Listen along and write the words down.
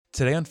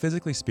Today on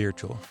Physically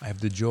Spiritual, I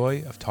have the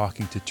joy of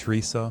talking to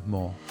Teresa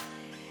Mull.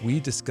 We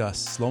discuss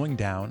slowing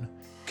down,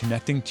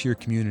 connecting to your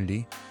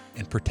community,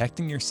 and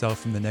protecting yourself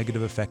from the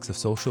negative effects of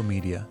social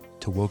media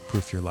to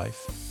woke-proof your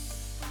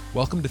life.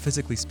 Welcome to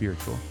Physically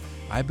Spiritual.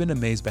 I've been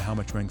amazed by how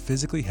much running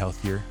physically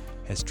healthier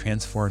has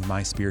transformed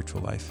my spiritual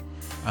life.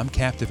 I'm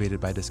captivated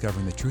by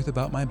discovering the truth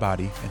about my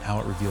body and how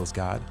it reveals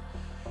God.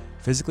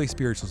 Physically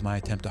Spiritual is my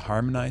attempt to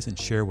harmonize and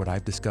share what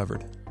I've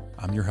discovered.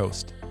 I'm your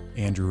host,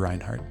 Andrew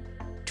Reinhardt.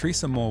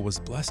 Teresa Mull was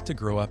blessed to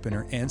grow up in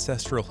her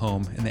ancestral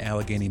home in the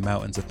Allegheny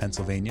Mountains of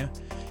Pennsylvania.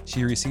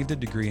 She received a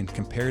degree in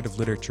comparative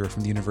literature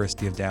from the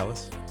University of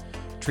Dallas.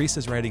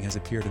 Teresa's writing has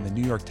appeared in the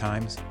New York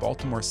Times,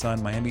 Baltimore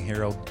Sun, Miami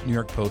Herald, New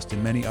York Post,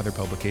 and many other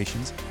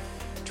publications.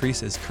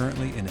 Teresa is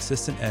currently an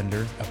assistant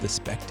editor of The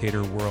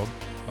Spectator World,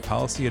 a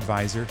policy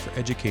advisor for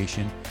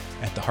education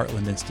at the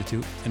Heartland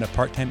Institute, and a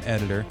part-time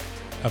editor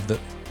of the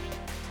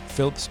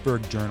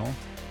Phillipsburg Journal,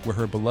 where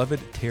her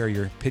beloved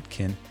terrier,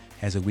 Pitkin,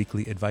 has a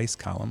weekly advice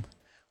column.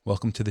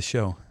 Welcome to the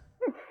show.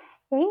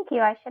 Thank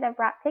you. I should have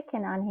brought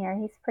Pitkin on here.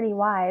 He's pretty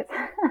wise.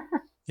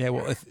 Yeah,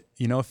 well,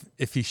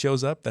 if he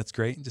shows up, that's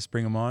great. Just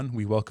bring him on.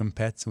 We welcome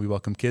pets and we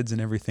welcome kids and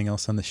everything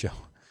else on the show.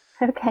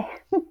 Okay.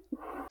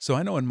 So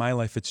I know in my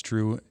life it's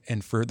true,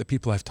 and for the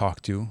people I've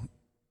talked to,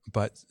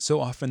 but so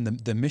often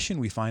the mission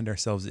we find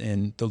ourselves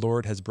in, the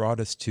Lord has brought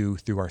us to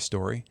through our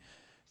story,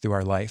 through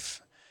our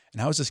life.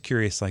 And I was just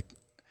curious, like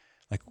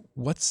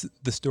what's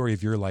the story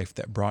of your life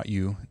that brought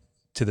you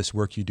to this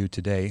work you do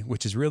today,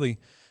 which is really,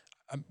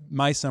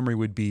 my summary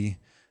would be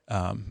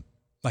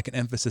like an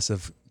emphasis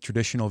of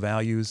traditional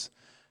values.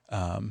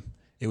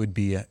 It would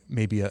be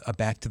maybe a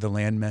back to the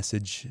land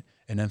message,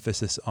 an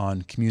emphasis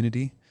on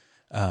community.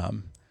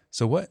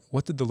 So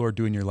what did the Lord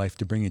do in your life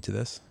to bring you to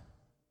this?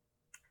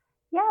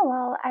 Yeah,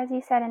 well, as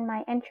you said in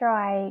my intro,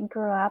 I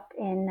grew up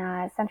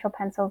in central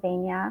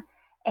Pennsylvania,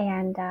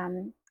 and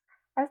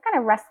I was kind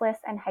of restless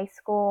in high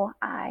school.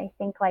 I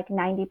think like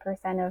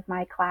 90% of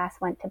my class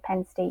went to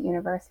Penn State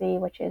University,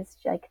 which is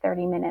like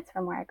 30 minutes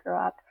from where I grew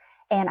up.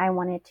 And I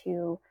wanted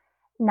to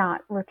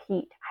not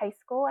repeat high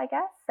school, I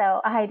guess.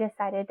 So I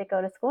decided to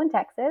go to school in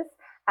Texas.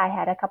 I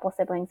had a couple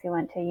siblings who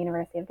went to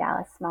University of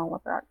Dallas, small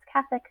liberal arts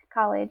Catholic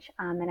college,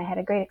 and I had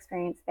a great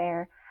experience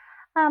there.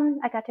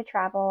 I got to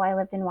travel. I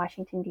lived in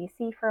Washington,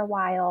 D.C. for a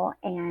while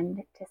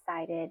and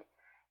decided,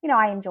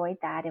 I enjoyed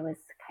that. It was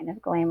kind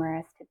of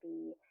glamorous to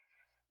be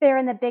there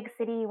in the big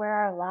city where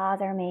our laws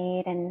are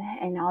made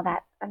and all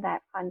that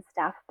fun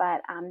stuff.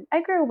 But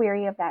I grew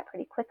weary of that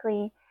pretty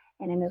quickly,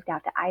 and I moved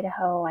out to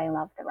Idaho. I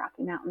love the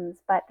Rocky Mountains.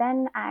 But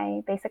then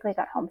I basically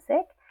got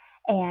homesick,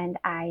 and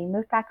I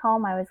moved back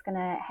home. I was going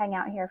to hang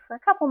out here for a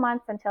couple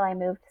months until I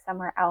moved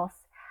somewhere else,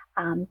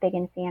 big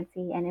and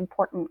fancy and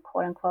important,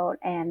 quote unquote.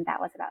 And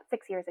that was about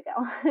 6 years ago.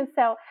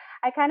 So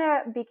I kind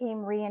of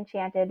became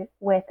re-enchanted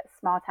with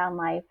small town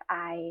life.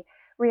 I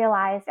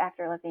realized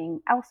after living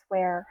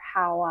elsewhere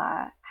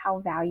how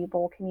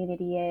valuable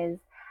community is.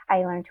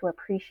 I learned to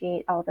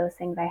appreciate all those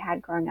things I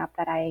had growing up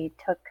that I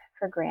took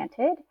for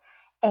granted.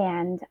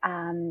 And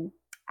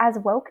as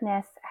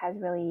wokeness has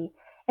really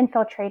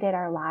infiltrated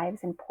our lives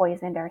and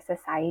poisoned our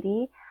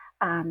society,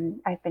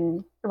 I've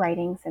been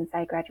writing since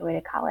I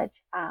graduated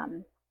college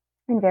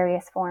in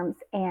various forms,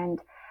 and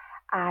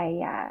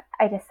I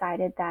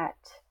decided that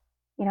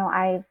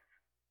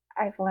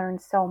I've learned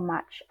so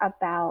much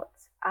about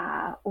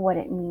what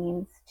it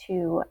means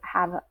to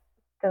have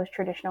those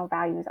traditional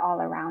values all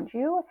around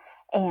you.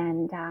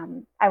 And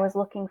I was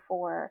looking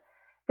for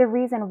the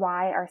reason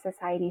why our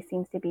society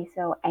seems to be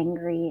so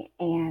angry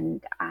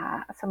and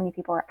so many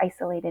people are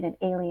isolated and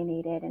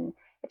alienated. And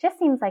it just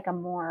seems like a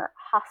more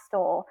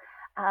hostile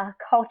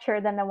culture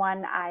than the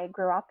one I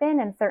grew up in,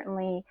 and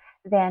certainly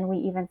than we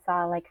even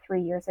saw like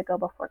 3 years ago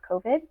before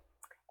COVID.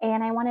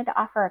 And I wanted to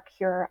offer a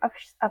cure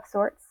of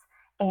sorts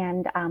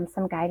and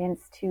some guidance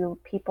to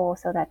people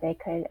so that they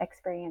could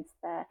experience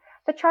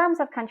the charms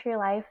of country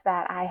life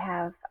that I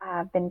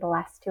have been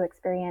blessed to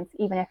experience,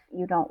 even if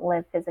you don't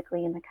live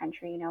physically in the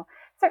country.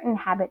 Certain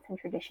habits and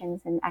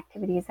traditions and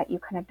activities that you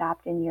can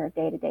adopt in your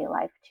day-to-day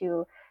life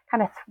to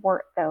kind of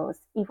thwart those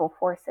evil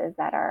forces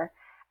that are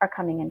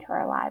coming into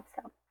our lives.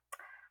 So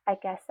I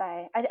guess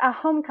a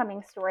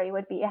homecoming story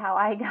would be how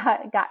I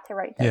got to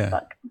write this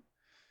book.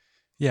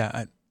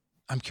 Yeah,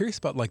 I'm curious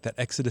about like that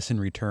exodus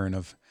and return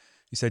of,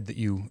 you said that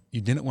you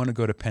didn't want to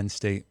go to Penn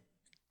State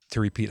to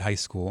repeat high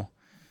school,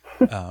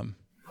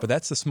 but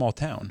that's a small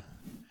town,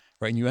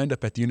 right? And you end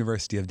up at the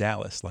University of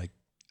Dallas, like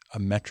a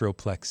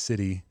metroplex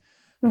city,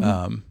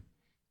 and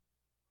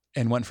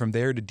went from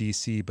there to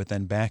DC, but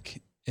then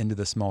back into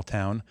the small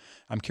town.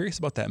 I'm curious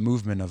about that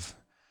movement of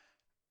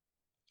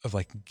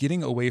like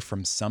getting away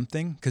from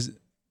something, because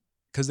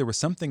there was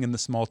something in the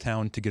small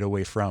town to get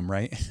away from,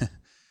 right?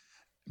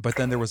 But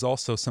then there was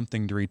also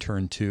something to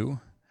return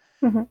to.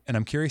 Mm-hmm. And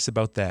I'm curious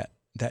about that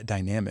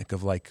dynamic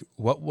of like,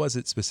 what was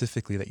it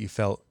specifically that you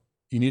felt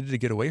you needed to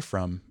get away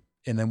from?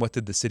 And then what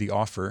did the city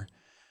offer?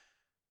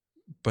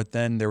 But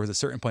then there was a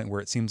certain point where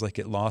it seems like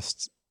it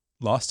lost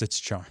its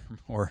charm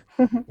or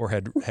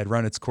had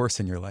run its course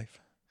in your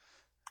life.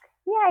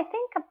 Yeah, I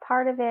think a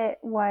part of it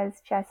was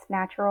just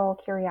natural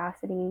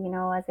curiosity.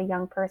 As a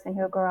young person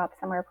who grew up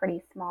somewhere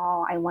pretty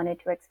small, I wanted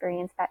to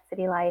experience that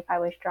city life. I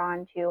was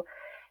drawn to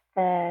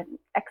the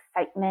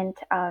excitement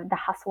of the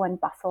hustle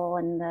and bustle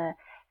and the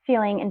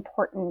feeling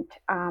important,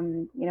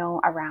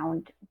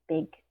 around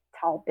big,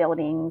 tall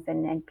buildings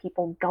and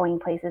people going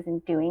places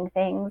and doing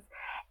things,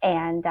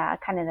 and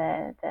kind of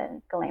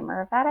the glamour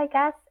of that, I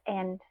guess.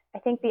 And I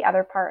think the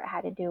other part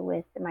had to do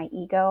with my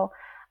ego.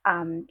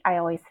 I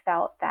always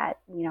felt that,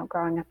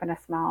 growing up in a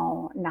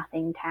small,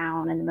 nothing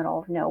town in the middle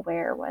of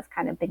nowhere was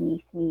kind of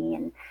beneath me.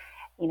 And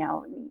you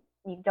know,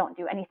 you don't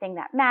do anything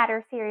that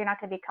matters here. You're not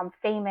going to become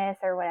famous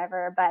or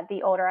whatever. But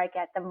the older I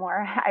get, the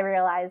more I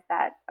realize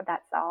that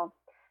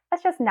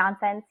that's just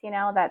nonsense.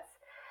 That's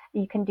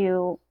you can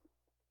do.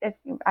 If,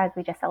 as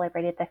we just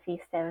celebrated the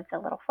feast of the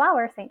little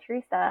flower, Saint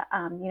Teresa,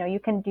 you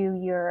can do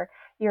your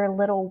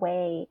little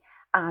way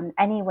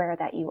anywhere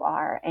that you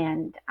are.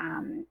 And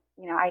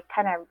I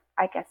kind of,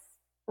 I guess,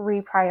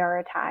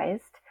 reprioritized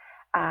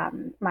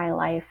my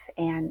life,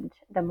 and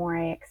the more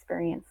I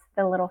experience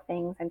the little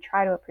things and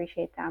try to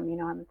appreciate them,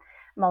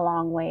 I'm a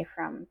long way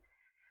from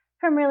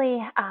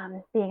really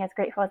being as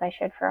grateful as I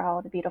should for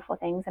all the beautiful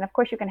things. And of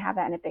course, you can have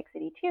that in a big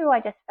city too. I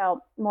just felt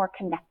more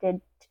connected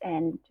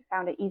and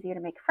found it easier to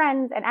make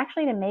friends and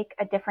actually to make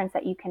a difference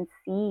that you can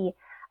see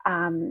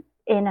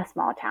in a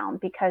small town,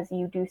 because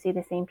you do see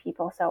the same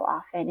people so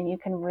often, and you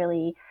can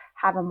really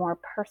have a more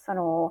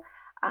personal,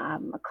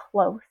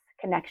 close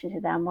connection to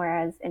them.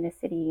 Whereas in a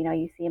city,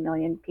 you see a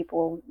million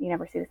people, you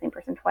never see the same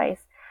person twice.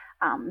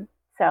 Um,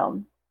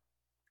 so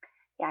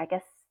yeah, I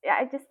guess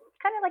I just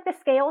kind of like the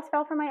scales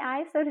fell from my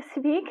eyes, so to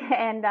speak,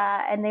 and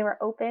they were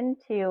open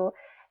to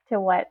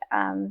what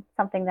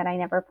something that I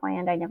never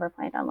planned. I never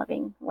planned on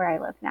living where I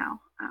live now,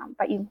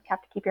 but you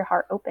have to keep your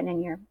heart open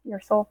and your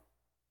soul.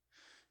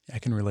 I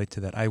can relate to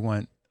that. I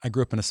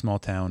grew up in a small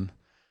town,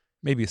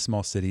 maybe a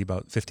small city,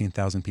 about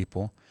 15,000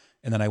 people.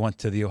 And then I went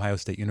to the Ohio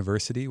State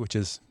University, which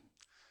is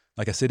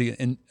like a city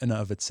in and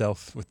of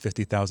itself with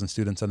 50,000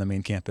 students on the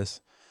main campus.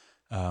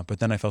 But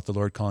then I felt the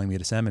Lord calling me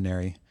to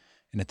seminary.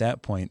 And at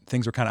that point,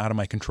 things were kind of out of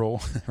my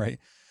control, right?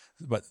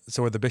 But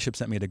so where the bishop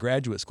sent me to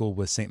graduate school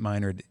was St.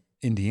 Meinrad,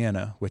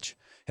 Indiana, which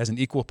has an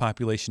equal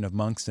population of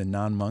monks and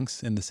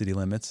non-monks in the city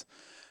limits.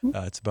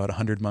 It's about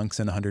 100 monks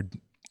and 100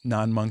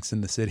 non-monks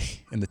in the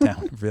city, in the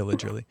town,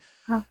 village, really.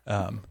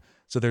 Oh.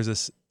 So there's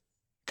this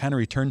kind of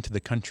return to the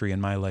country in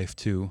my life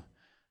too.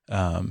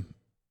 And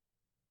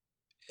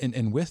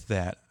with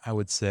that, I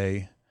would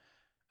say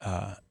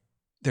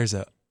there's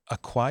a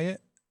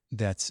quiet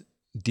that's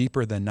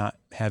deeper than not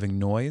having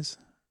noise.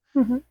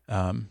 Mm-hmm.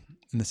 And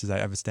this is,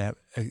 I've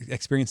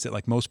experienced it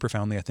like most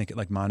profoundly, I think, at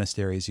like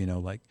monasteries,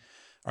 like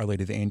Our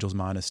Lady of the Angels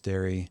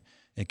Monastery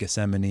in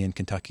Gethsemane in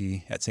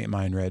Kentucky at St.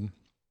 Meinrad.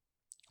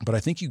 But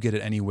I think you get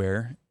it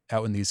anywhere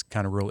out in these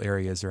kind of rural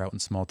areas or out in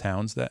small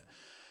towns that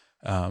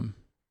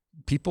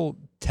people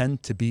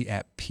tend to be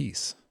at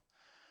peace.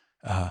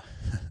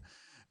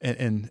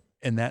 And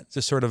that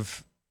just sort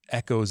of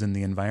echoes in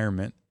the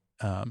environment.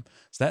 So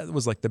that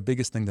was like the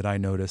biggest thing that I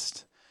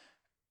noticed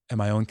in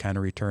my own kind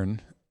of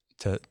return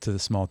to the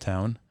small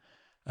town.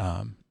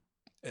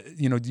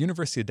 The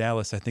University of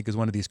Dallas, I think, is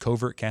one of these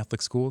covert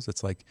Catholic schools.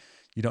 It's like,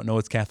 you don't know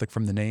it's Catholic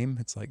from the name.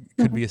 It's like,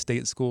 it could be a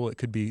state school. It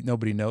could be,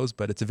 nobody knows,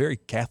 but it's a very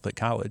Catholic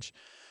college.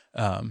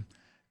 And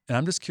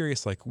I'm just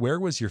curious, like, where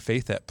was your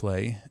faith at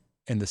play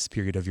in this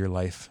period of your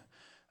life,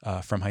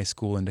 from high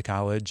school into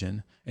college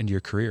and into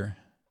your career?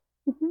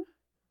 Mm-hmm.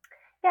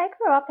 Yeah, I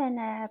grew up in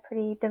a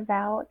pretty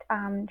devout,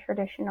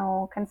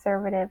 traditional,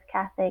 conservative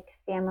Catholic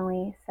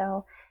family.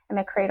 So I'm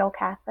a cradle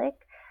Catholic.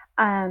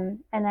 And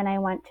then I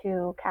went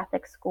to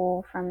Catholic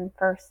school from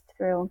first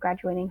through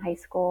graduating high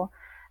school.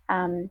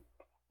 Um,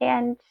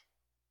 and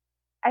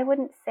I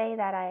wouldn't say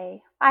that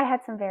I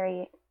had some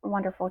very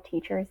wonderful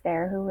teachers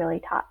there who really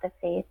taught the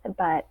faith,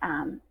 but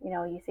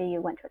you say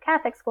you went to a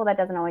Catholic school, that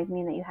doesn't always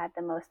mean that you had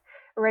the most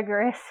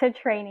rigorous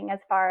training as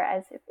far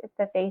as if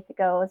the faith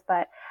goes.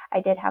 But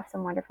I did have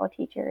some wonderful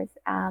teachers,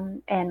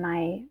 and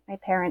my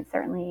parents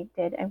certainly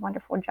did a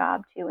wonderful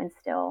job to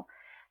instill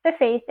the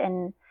faith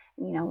and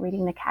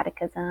reading the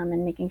catechism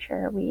and making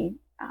sure we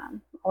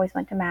always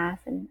went to mass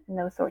and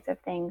those sorts of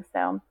things.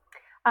 So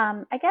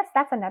I guess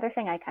that's another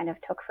thing I kind of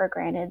took for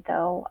granted,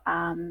 though.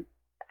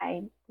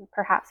 I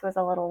perhaps was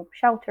a little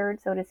sheltered,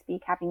 so to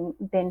speak, having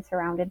been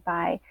surrounded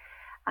by,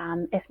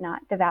 if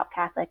not devout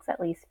Catholics,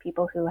 at least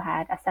people who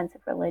had a sense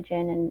of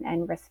religion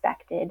and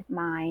respected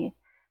my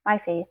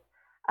faith.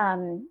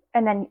 And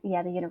then,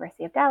 yeah, the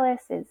University of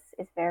Dallas is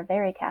a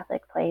very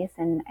Catholic place,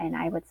 and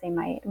I would say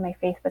my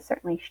faith was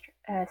certainly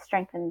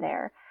strengthened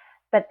there.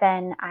 But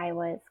then I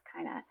was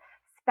kind of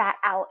spat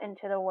out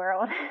into the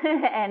world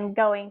and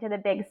going to the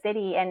big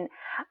city, and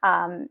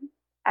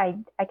I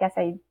guess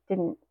I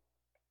didn't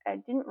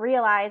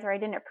realize, or I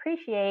didn't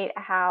appreciate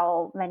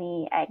how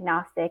many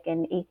agnostic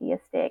and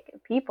atheistic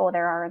people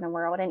there are in the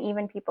world, and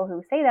even people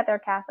who say that they're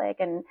Catholic.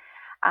 And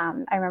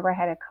I remember I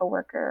had a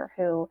coworker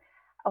who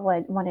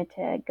wanted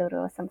to go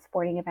to some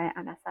sporting event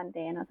on a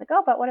Sunday, and I was like,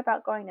 oh, but what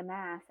about going to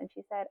mass? And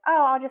she said,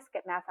 oh, I'll just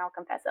skip mass and I'll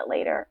confess it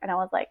later. And I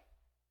was like,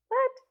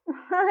 what?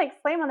 Like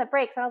slam on the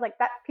brakes. And I was like,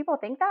 that people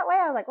think that way?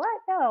 I was like, what?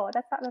 No,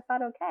 that's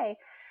not okay.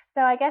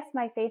 So I guess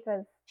my faith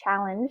was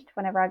challenged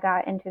whenever I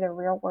got into the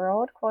real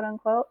world, quote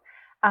unquote.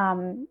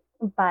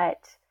 But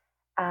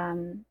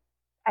um,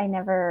 I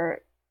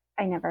never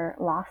I never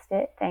lost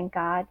it, thank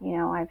God.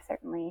 I've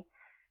certainly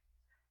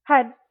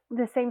had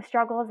the same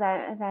struggles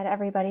that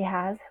everybody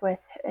has with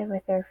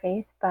their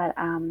faith, but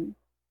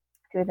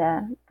through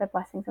the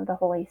blessings of the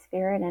Holy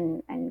Spirit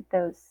and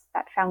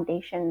that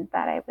foundation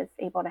that I was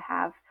able to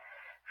have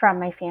from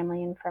my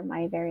family and from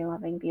my very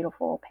loving,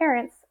 beautiful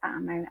parents,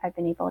 I've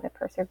been able to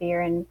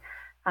persevere. And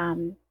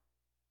um,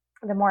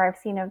 the more I've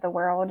seen of the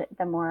world,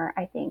 the more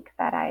I think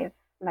that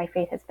my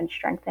faith has been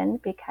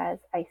strengthened because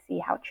I see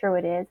how true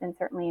it is. And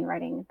certainly in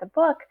writing the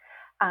book,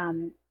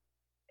 um,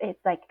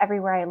 it's like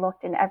everywhere I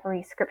looked in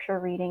every scripture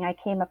reading, I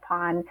came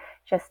upon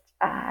just,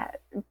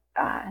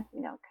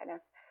 kind of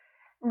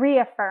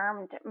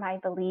reaffirmed my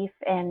belief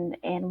in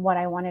what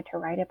I wanted to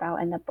write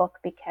about in the book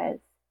because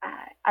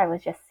I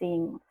was just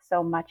seeing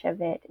so much of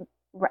it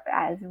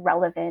as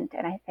relevant.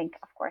 And I think,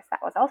 of course, that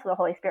was also the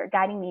Holy Spirit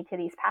guiding me to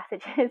these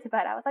passages.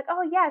 But I was like,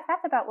 oh, yes,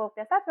 that's about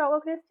wokeness. That's about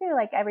wokeness too.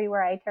 Like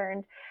everywhere I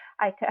turned,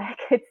 I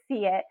could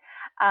see it.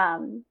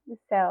 Um,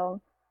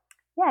 so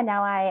yeah,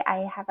 now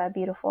I have a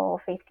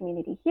beautiful faith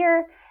community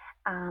here.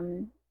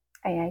 Um,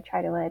 I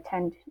try to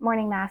attend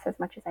morning mass as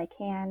much as I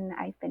can.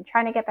 I've been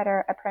trying to get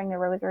better at praying the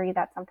rosary.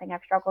 That's something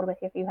I've struggled with.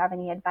 If you have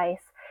any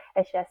advice,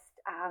 it's just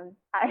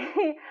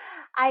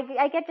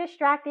I get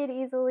distracted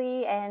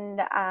easily,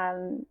 and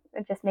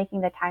just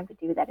making the time to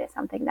do that is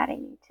something that I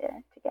need to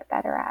get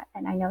better at.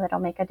 And I know that'll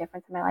make a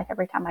difference in my life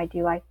every time I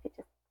do. I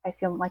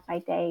feel like my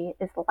day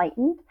is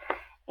lightened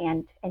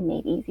and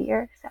made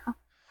easier. So.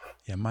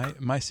 Yeah,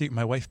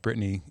 my wife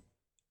Brittany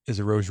is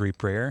a rosary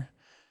prayer,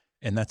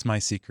 and that's my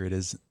secret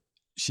is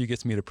she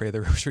gets me to pray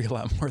the rosary a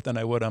lot more than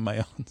I would on my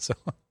own. So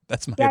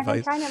that's my Yeah, I've been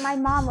advice. trying to. My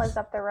mom lives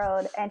up the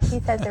road, and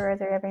she says the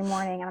rosary every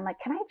morning. And I'm like,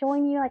 can I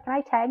join you? Like, can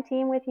I tag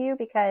team with you?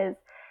 Because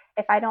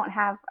if I don't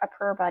have a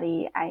prayer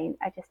buddy, I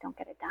just don't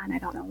get it done. I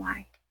don't know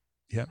why.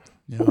 Yep.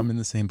 Yeah, I'm in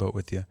the same boat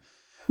with you.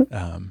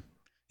 Um,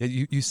 yeah,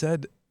 you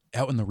said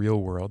out in the real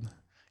world,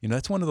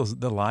 that's one of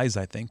the lies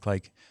I think,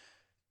 like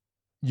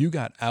you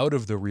got out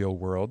of the real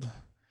world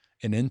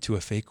and into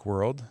a fake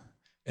world.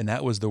 And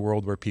that was the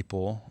world where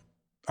people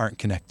aren't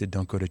connected,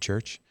 don't go to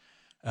church.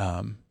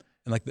 And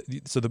like,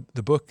 so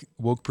the book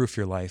Woke Proof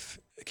Your Life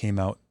came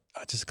out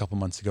just a couple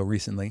months ago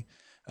recently.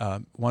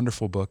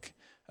 Wonderful book.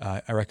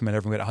 I recommend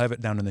everyone. I'll have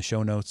it down in the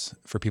show notes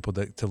for people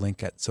to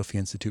link at Sophia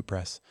Institute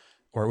Press,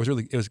 or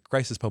it was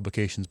Crisis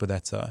Publications, but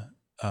that's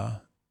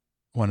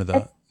one of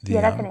That's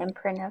an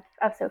imprint of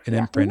an Sophia.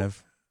 imprint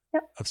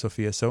Yep. of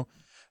Sophia. So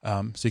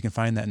you can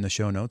find that in the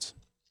show notes.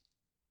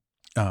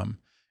 And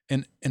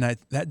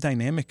that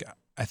dynamic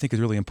I think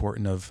is really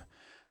important of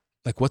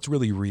like what's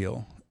really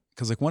real.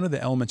 Because like one of the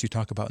elements you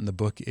talk about in the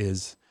book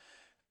is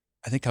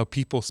I think how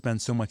people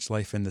spend so much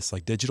life in this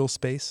like digital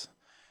space,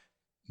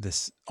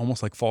 this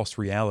almost like false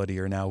reality,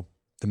 or now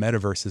the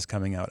metaverse is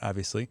coming out,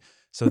 obviously.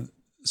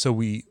 So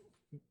we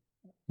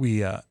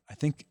I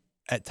think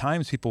at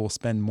times people will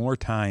spend more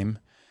time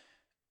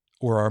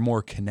or are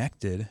more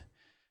connected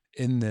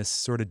in this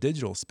sort of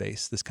digital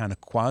space, this kind of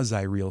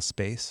quasi-real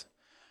space,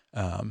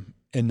 and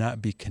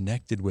not be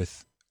connected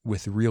with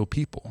real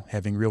people,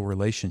 having real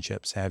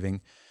relationships,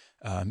 having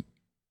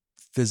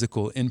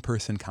physical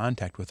in-person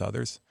contact with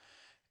others.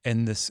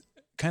 And this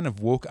kind of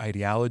woke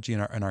ideology in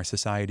our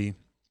society,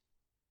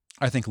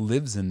 I think,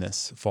 lives in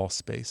this false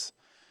space,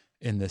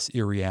 in this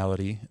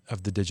irreality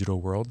of the digital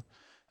world.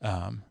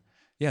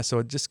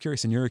 So just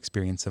curious in your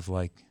experience of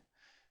like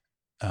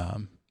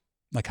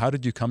how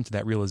did you come to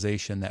that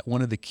realization that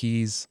one of the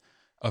keys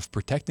of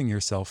protecting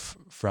yourself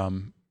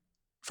from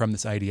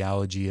this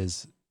ideology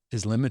is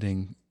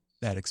limiting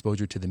that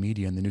exposure to the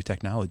media and the new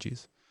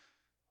technologies?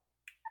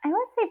 I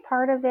would say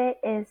part of it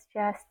is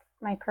just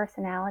my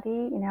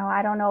personality.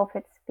 I don't know if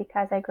it's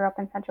because I grew up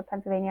in central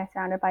Pennsylvania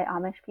surrounded by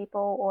Amish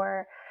people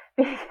or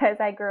because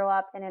I grew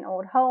up in an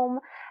old home.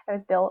 It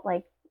was built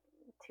like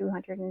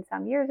 200 and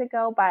some years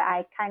ago, but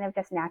I kind of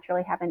just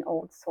naturally have an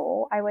old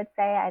soul, I would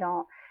say.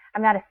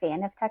 I'm not a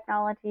fan of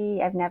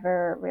technology. I've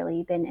never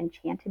really been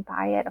enchanted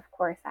by it. Of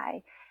course,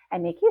 I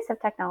make use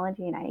of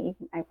technology and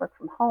I work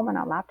from home on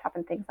a laptop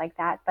and things like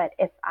that. But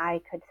if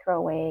I could throw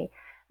away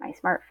my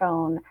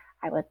smartphone,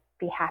 I would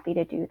be happy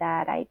to do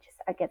that. I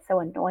get so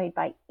annoyed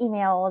by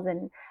emails,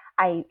 and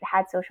I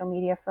had social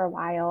media for a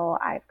while.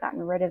 I've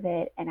gotten rid of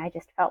it, and I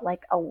just felt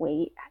like a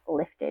weight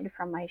lifted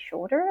from my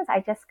shoulders.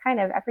 I just kind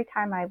of, every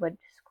time I would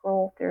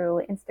scroll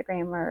through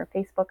Instagram or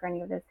Facebook or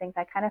any of those things,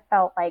 I kind of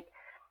felt like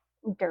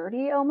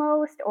dirty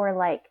almost, or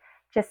like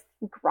just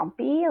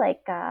grumpy.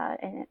 Like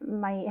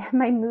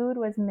my mood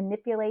was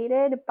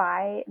manipulated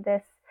by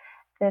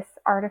this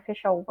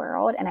artificial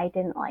world, and I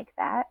didn't like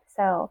that.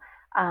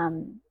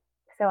 Um,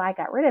 so I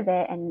got rid of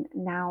it. And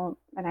now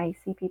when I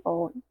see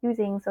people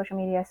using social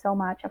media so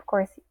much, of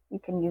course, you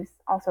can use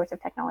all sorts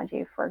of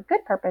technology for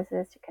good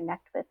purposes to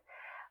connect with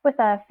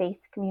a faith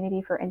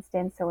community, for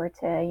instance, or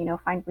to,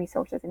 find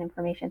resources and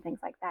information, things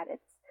like that.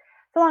 It's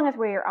so long as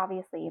we're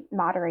obviously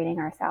moderating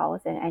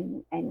ourselves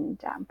and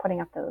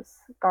putting up those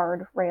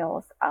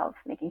guardrails of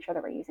making sure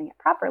that we're using it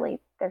properly,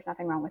 there's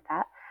nothing wrong with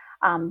that.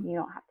 You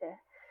don't have to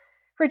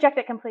reject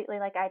it completely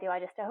like I do. I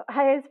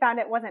just found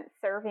it wasn't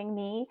serving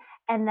me.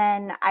 And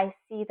then I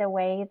see the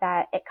way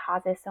that it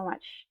causes so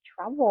much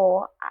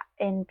trouble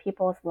in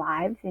people's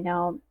lives.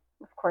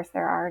 Of course,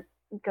 there are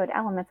good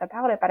elements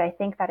about it, but I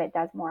think that it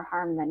does more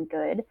harm than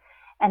good.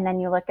 And then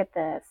you look at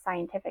the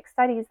scientific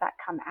studies that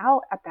come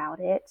out about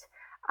it,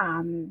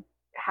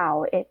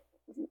 how it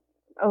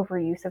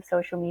overuse of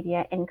social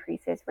media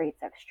increases rates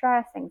of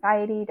stress,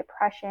 anxiety,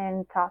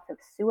 depression, thoughts of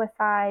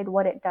suicide.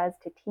 What it does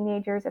to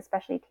teenagers,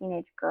 especially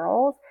teenage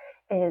girls,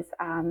 is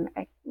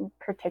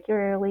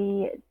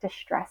particularly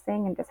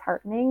distressing and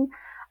disheartening.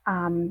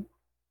 And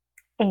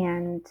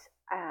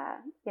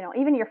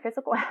even your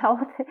physical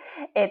health,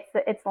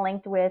 it's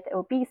linked with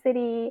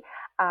obesity,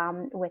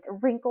 with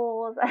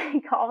wrinkles,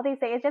 like all these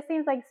things. It just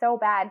seems like so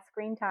bad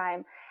screen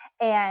time.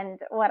 And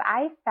what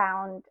I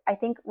found, I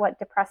think what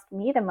depressed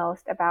me the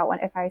most about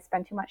if I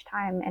spend too much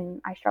time,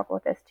 and I struggle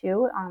with this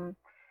too,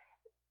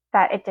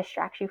 that it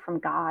distracts you from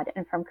God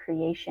and from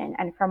creation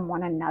and from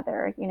one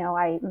another.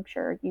 I'm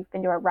sure you've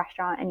been to a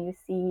restaurant and you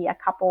see a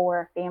couple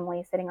or a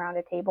family sitting around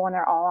a table and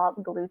they're all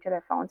glued to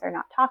their phones. They're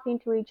not talking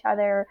to each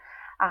other.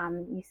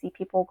 You see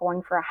people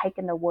going for a hike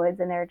in the woods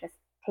and they're just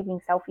taking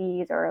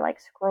selfies or like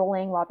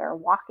scrolling while they're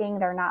walking.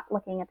 They're not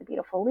looking at the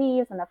beautiful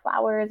leaves and the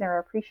flowers or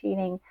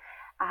appreciating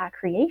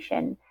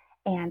creation.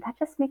 And that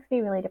just makes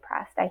me really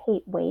depressed. I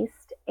hate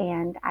waste,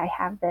 and I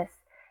have this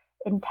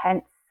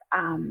intense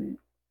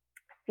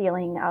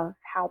feeling of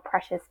how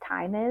precious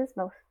time is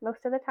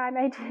most of the time.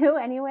 I do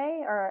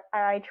anyway, or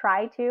I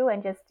try to.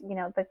 And just,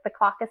 the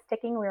clock is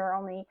ticking. We're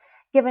only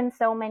given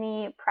so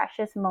many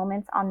precious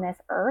moments on this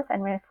earth,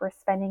 and if we're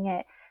spending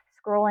it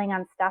scrolling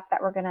on stuff that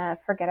we're going to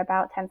forget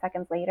about 10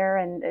 seconds later,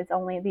 and it's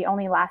only the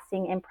only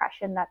lasting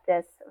impression that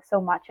this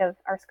so much of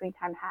our screen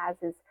time has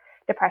is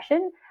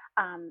depression.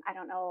 I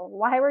don't know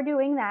why we're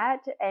doing that,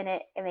 and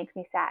it makes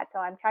me sad. So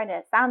I'm trying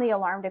to sound the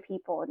alarm to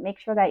people and make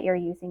sure that you're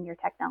using your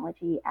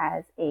technology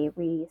as a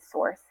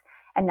resource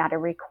and not a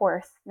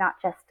recourse, not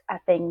just a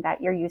thing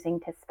that you're using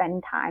to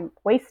spend time,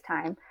 waste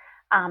time,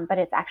 but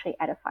it's actually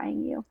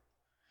edifying you.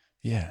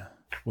 Yeah.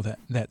 Well,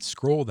 that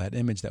scroll, that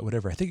image, that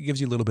whatever, I think it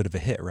gives you a little bit of a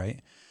hit, right?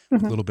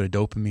 Mm-hmm. A little bit of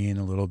dopamine,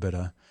 a little bit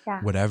of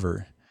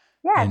whatever.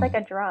 Yeah, it's like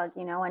a drug,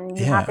 and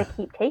you have to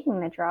keep taking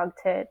the drug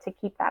to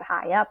keep that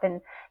high up. And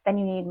then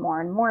you need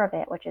more and more of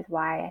it, which is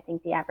why I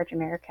think the average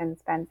American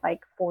spends like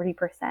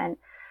 40%,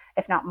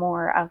 if not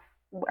more, of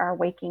our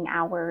waking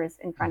hours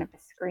in front of a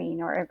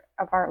screen, or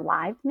of our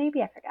lives,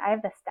 maybe. I forget. I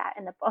have the stat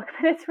in the book,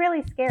 but it's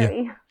really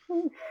scary.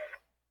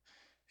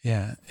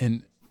 Yeah.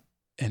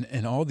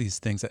 And all these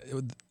things,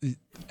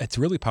 it's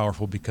really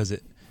powerful because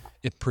it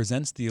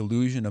presents the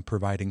illusion of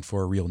providing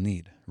for a real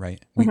need,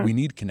 right? We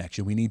need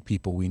connection. We need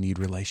people. We need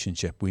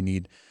relationship. We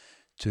need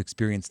to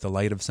experience the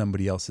light of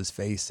somebody else's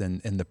face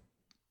and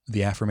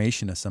the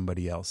affirmation of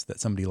somebody else,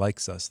 that somebody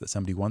likes us, that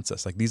somebody wants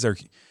us. Like, these are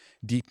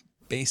deep,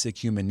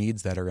 basic human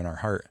needs that are in our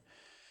heart.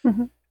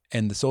 Mm-hmm.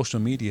 And the social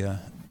media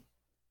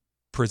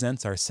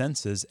presents our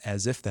senses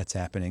as if that's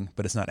happening,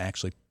 but it's not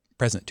actually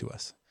present to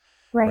us.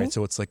 Right.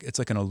 So it's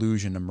like an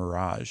illusion, a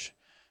mirage,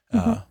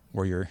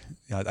 where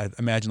I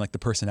imagine like the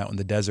person out in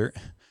the desert,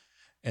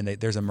 and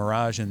there's a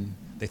mirage, and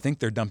they think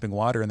they're dumping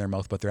water in their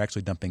mouth, but they're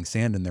actually dumping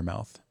sand in their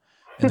mouth,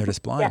 and they're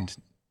just blind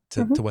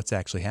to what's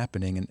actually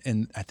happening.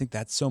 And I think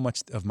that's so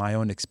much of my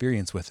own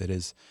experience with it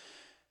is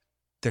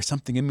there's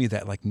something in me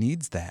that like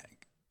needs that.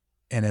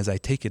 And as I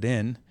take it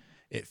in,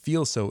 it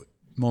feels so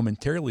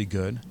momentarily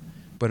good,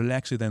 but it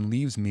actually then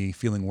leaves me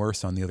feeling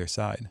worse on the other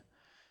side.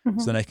 Mm-hmm.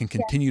 So then I can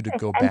continue to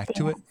go back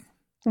to it.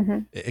 Mm-hmm.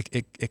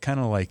 It kind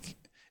of like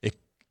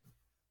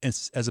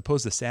it's, as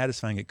opposed to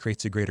satisfying, it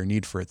creates a greater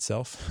need for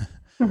itself.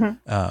 And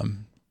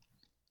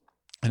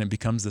it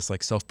becomes this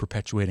like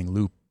self-perpetuating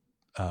loop,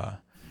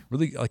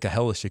 really like a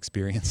hellish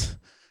experience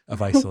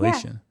of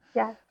isolation.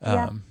 Yeah.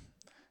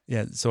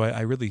 So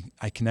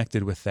I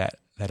connected with that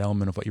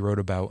element of what you wrote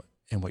about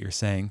and what you're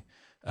saying,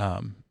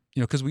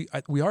 because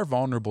we are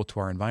vulnerable to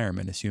our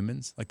environment as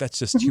humans. Like, that's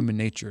just human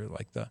nature.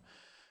 Like I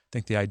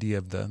think the idea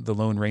of the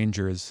Lone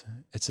Ranger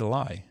it's a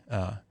lie.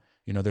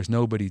 There's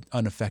nobody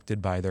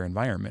unaffected by their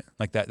environment.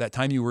 Like that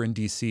time you were in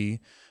DC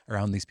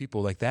around these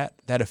people, like that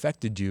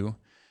affected you,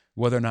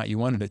 whether or not you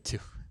wanted it to.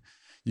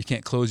 You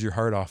can't close your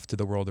heart off to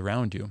the world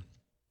around you.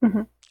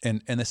 Mm-hmm.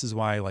 And this is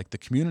why like the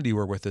community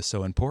we're with is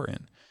so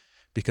important,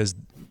 because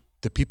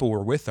the people we're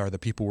with are the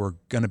people we're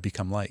going to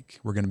become like.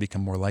 We're going to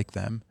become more like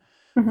them.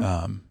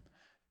 Mm-hmm.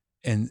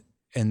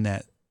 And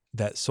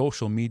that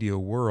social media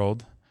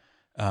world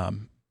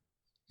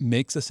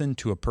makes us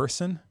into a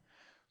person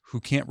who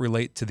can't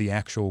relate to the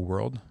actual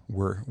world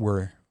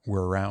we're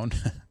around.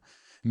 It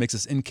makes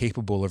us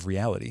incapable of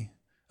reality,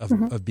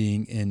 Hmm. of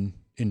being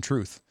in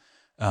truth.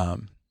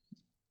 Um,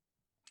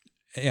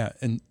 yeah,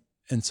 and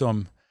so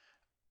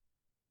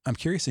I'm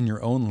curious in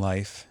your own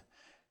life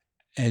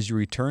as you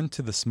return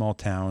to the small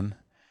town,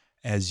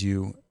 as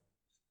you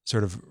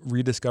sort of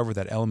rediscover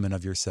that element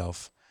of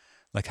yourself.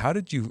 Like, how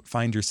did you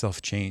find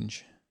yourself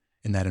change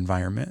in that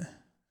environment?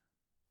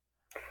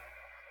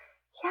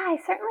 Yeah, I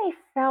certainly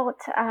felt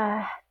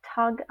a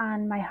tug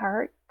on my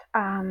heart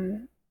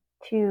um,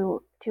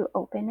 to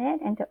open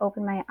it and to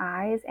open my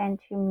eyes and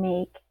to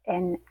make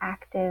an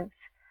active,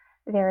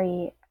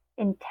 very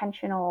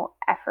intentional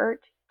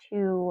effort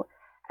to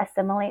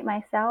assimilate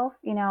myself.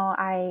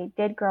 I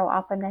did grow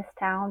up in this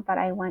town, but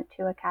I went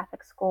to a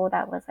Catholic school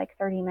that was like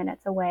 30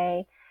 minutes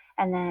away,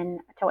 and then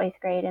till eighth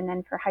grade. And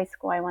then for high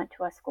school, I went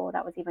to a school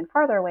that was even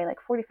farther away, like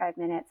 45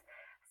 minutes.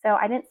 So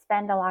I didn't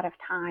spend a lot of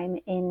time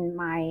in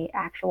my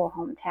actual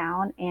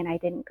hometown, and I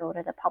didn't go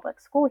to the public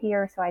school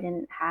here. So I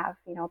didn't have,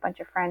 a bunch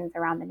of friends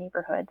around the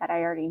neighborhood that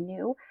I already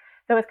knew.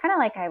 So it was kind of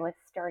like I was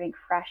starting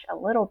fresh a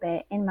little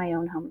bit in my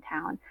own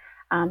hometown.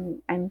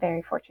 I'm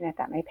very fortunate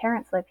that my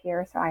parents live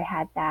here, so I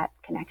had that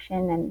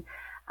connection. And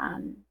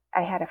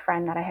I had a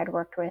friend that I had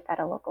worked with at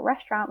a local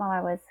restaurant while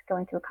I was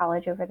going through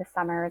college over the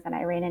summers, and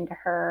I ran into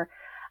her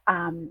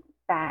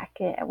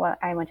well,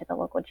 I went to the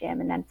local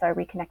gym, and then so I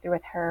reconnected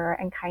with her,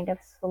 and kind of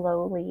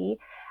slowly,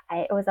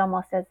 it was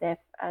almost as if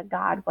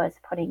God was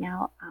putting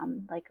out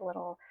like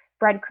little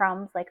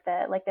breadcrumbs, like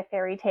the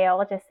fairy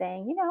tale, just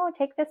saying,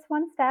 take this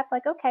one step.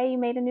 Like, okay, you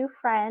made a new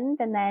friend,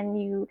 and then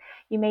you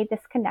made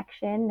this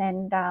connection,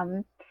 and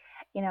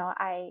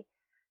I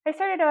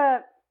started to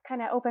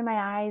kind of open my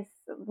eyes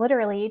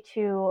literally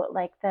to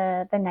like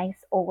the nice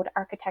old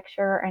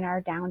architecture in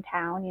our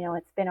downtown.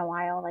 It's been a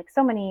while, like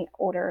so many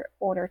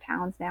older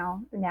towns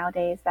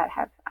nowadays that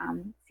have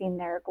seen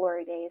their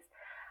glory days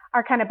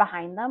are kind of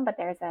behind them, but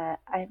there's a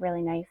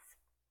really nice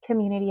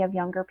community of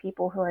younger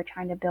people who are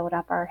trying to build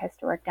up our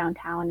historic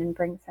downtown and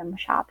bring some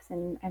shops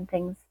and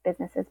things,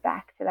 businesses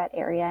back to that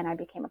area. And I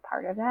became a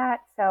part of that.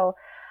 So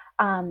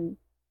um,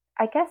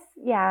 I guess,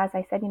 yeah, as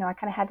I said, I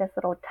kind of had this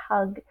little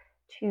tug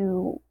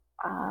to,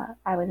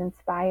 I was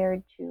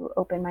inspired to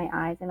open my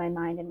eyes and my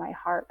mind and my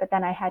heart, but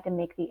then I had to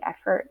make the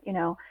effort.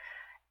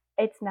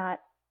 It's not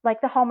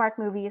like the Hallmark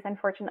movies,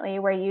 unfortunately,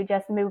 where you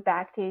just move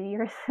back to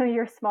your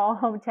your small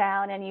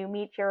hometown and you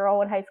meet your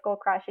old high school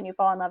crush and you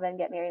fall in love and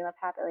get married and live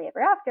happily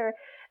ever after.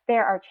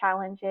 There are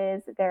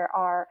challenges. There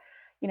are,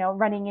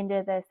 running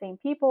into the same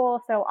people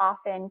so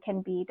often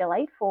can be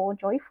delightful,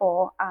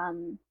 joyful.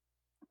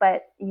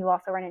 But you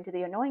also run into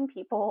the annoying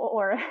people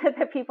or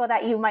the people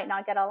that you might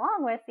not get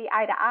along with, see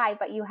eye to eye,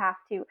 but you have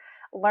to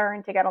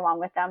learn to get along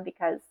with them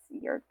because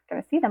you're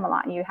going to see them a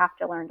lot and you have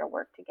to learn to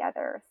work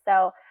together.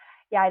 So,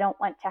 yeah, I don't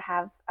want to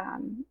have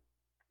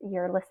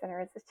your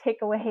listeners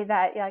take away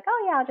that you're like,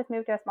 oh, yeah, I'll just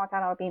move to a small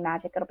town. It'll be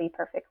magic. It'll be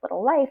perfect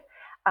little life.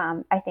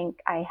 I think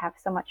I have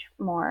so much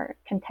more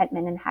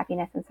contentment and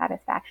happiness and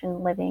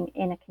satisfaction living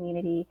in a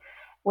community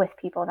with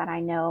people that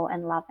I know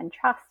and love and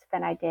trust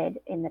than I did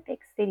in the big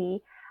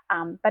city.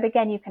 But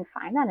again, you can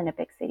find that in a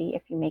big city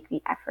if you make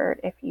the effort.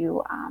 If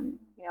you,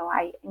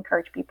 I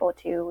encourage people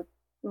to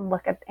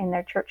look at in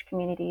their church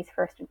communities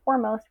first and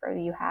foremost, where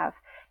you have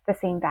the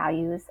same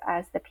values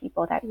as the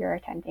people that you're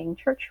attending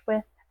church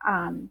with,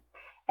 and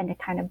to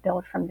kind of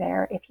build from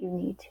there if you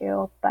need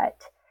to.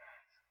 But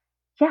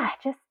yeah,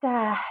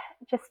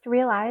 just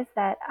realize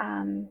that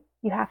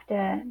you have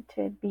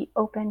to be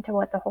open to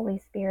what the Holy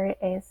Spirit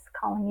is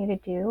calling you to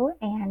do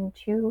and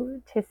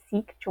to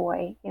seek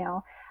joy.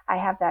 I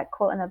have that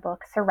quote in the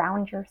book,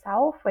 "Surround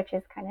yourself," which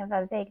is kind of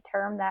a vague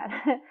term that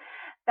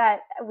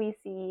that we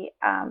see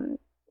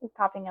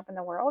popping up in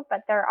the world.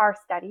 But there are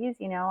studies,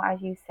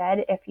 as you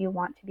said, if you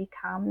want to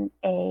become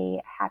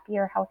a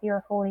happier,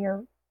 healthier,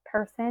 holier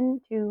person,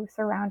 to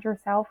surround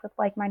yourself with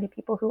like-minded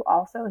people who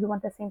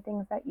want the same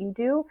things that you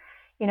do.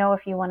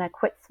 If you want to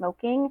quit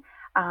smoking,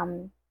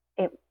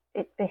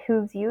 it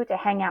behooves you to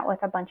hang out with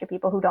a bunch of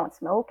people who don't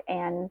smoke,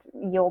 and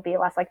you'll be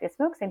less likely to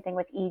smoke. Same thing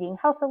with eating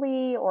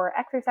healthily or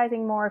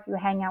exercising more. If you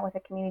hang out with a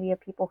community of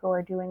people who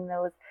are doing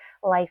those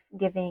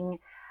life-giving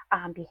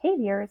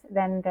behaviors,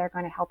 then they're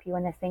going to help you.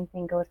 And the same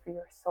thing goes for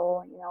your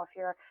soul. If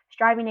you're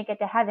striving to get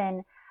to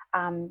heaven,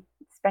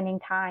 spending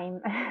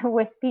time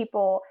with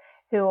people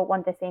who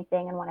want the same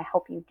thing and want to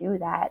help you do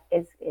that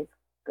is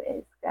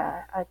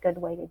a good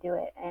way to do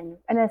it. And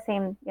the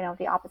same,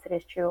 the opposite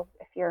is true.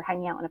 If you're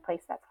hanging out in a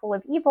place that's full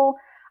of evil,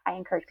 I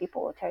encourage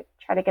people to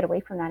try to get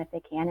away from that if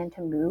they can, and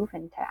to move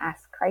and to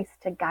ask Christ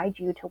to guide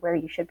you to where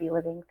you should be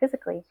living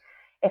physically,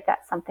 if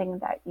that's something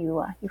that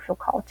you feel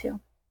called to.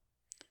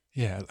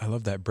 Yeah, I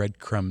love that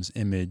breadcrumbs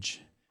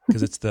image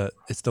because it's the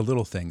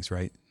little things,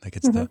 right? Like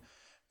it's Mm-hmm.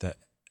 the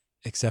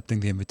accepting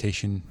the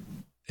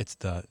invitation, it's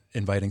the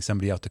inviting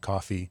somebody out to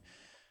coffee,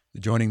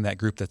 joining that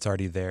group that's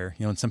already there.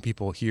 And some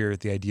people hear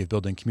the idea of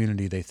building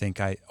community, they think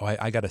I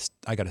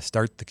gotta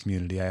start the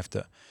community. I have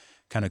to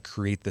kind of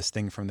create this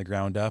thing from the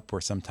ground up,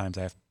 or sometimes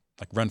I have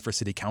like run for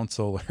city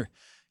council or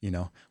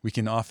we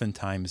can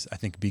oftentimes, I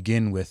think,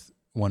 begin with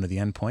one of the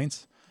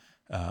endpoints.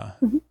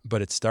 Mhm.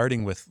 But it's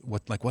starting with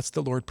what's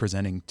the Lord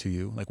presenting to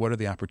you? Like, what are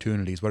the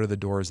opportunities? What are the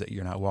doors that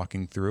you're not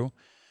walking through?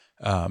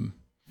 Um,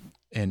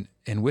 and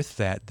with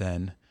that,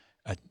 then,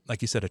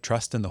 like you said, a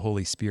trust in the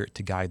Holy Spirit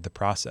to guide the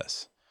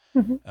process.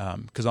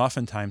 Mhm. Because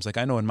oftentimes, like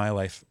I know in my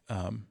life,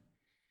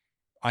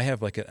 I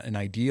have like an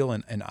ideal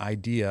and an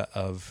idea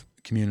of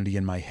community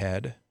in my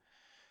head,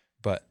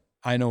 but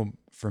I know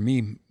for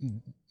me,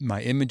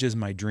 my images,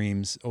 my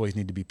dreams always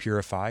need to be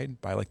purified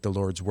by like the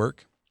Lord's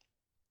work.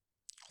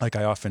 Like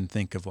I often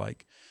think of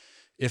like,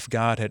 if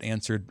God had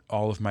answered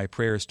all of my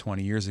prayers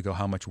 20 years ago,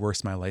 how much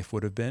worse my life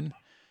would have been,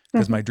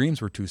 because Mhm. my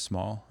dreams were too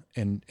small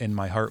and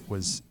my heart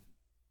was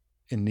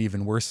in an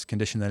even worse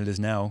condition than it is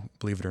now,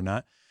 believe it or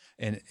not.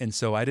 And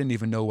so I didn't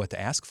even know what to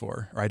ask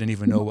for, or I didn't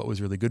even Mhm. know what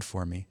was really good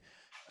for me.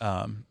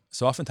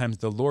 So oftentimes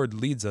the Lord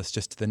leads us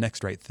just to the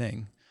next right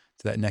thing,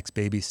 to that next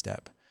baby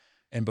step.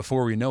 And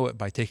before we know it,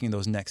 by taking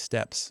those next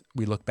steps,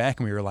 we look back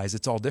and we realize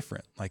it's all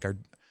different. Like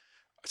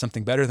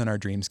something better than our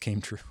dreams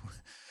came true.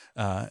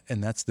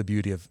 And that's the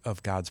beauty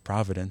of God's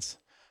providence.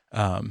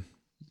 Um,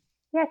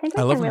 Yeah, I think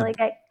I we love can when really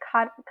get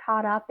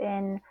caught up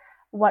in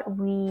what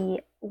we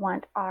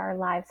want our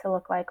lives to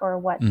look like, or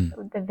what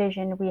mm, the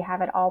vision we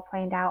have it all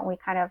planned out, and we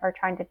kind of are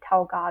trying to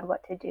tell God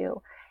what to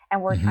do,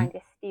 and we're hmm trying to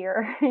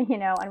steer, and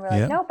we're like,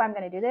 yeah, nope, I'm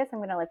going to do this, I'm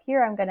going to live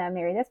here, I'm going to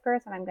marry this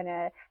person, I'm going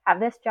to have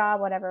this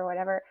job, whatever,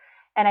 whatever.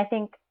 And I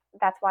think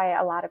that's why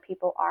a lot of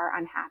people are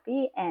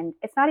unhappy, and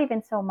it's not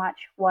even so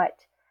much what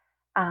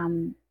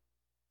um,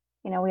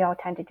 we all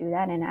tend to do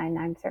that, and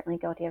I'm certainly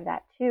guilty of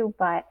that too.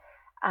 But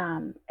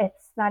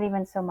it's not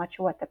even so much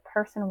what the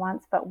person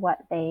wants, but what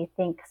they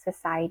think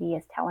society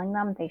is telling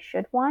them they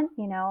should want.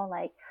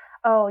 Like,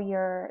 oh,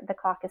 the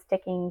clock is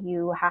ticking.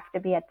 You have to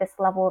be at this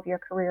level of your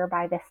career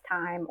by this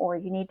time, or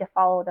you need to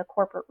follow the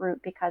corporate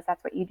route because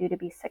that's what you do to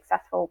be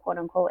successful, quote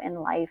unquote, in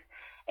life.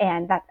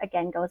 And that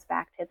again goes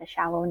back to the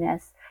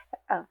shallowness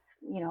of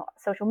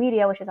social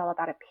media, which is all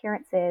about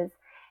appearances,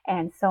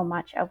 and so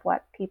much of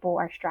what people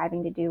are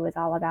striving to do is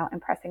all about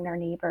impressing their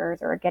neighbors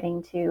or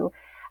getting to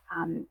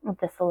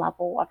this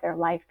level of their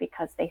life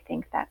because they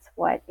think that's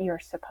what you're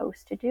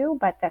supposed to do,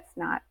 but that's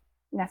not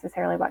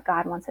necessarily what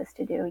God wants us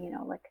to do.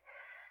 Like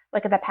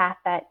look at the path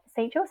that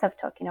Saint Joseph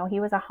took. He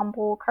was a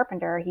humble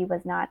carpenter. He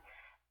was not,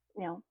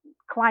 you know,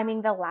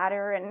 climbing the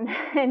ladder and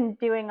and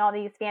doing all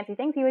these fancy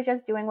things. He was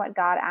just doing what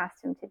God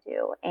asked him to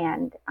do,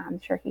 and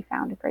I'm sure he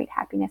found a great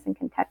happiness and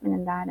contentment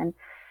in that. And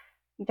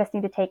you just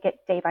need to take it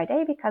day by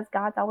day because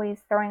God's always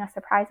throwing us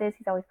surprises.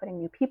 He's always putting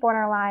new people in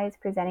our lives,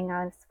 presenting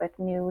us with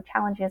new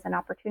challenges and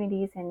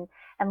opportunities and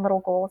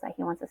little goals that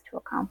He wants us to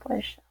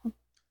accomplish.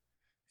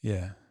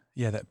 yeah,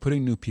 yeah. That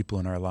putting new people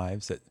in our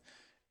lives. That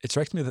it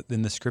strikes me that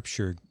in the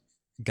Scripture,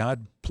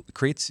 God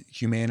creates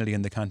humanity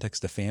in the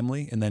context of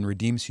family, and then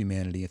redeems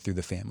humanity through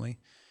the family.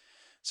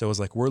 So it's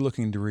like we're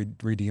looking to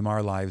redeem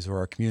our lives or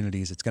our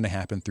communities. It's going to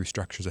happen through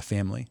structures of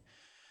family.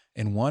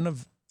 And one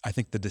of, I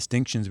think, the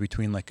distinctions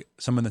between like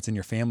someone that's in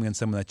your family and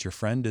someone that's your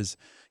friend is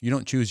you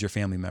don't choose your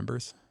family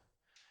members,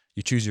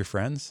 you choose your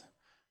friends.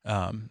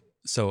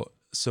 So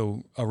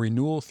a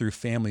renewal through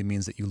family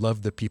means that you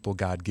love the people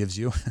God gives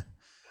you,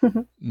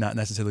 not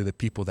necessarily the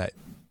people that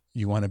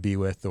you want to be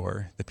with,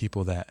 or the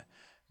people that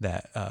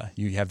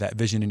you have that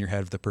vision in your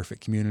head of the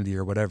perfect community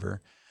or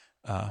whatever.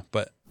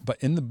 But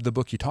in the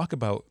book, you talk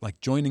about like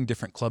joining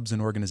different clubs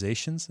and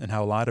organizations, and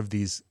how a lot of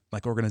these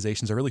like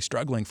organizations are really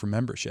struggling for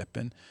membership.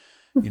 And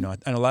and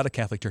a lot of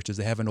Catholic churches,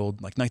 they have an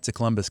old like Knights of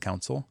Columbus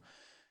Council,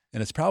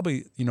 and it's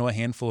probably a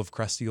handful of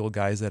crusty old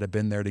guys that have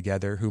been there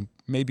together who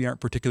maybe aren't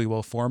particularly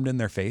well formed in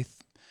their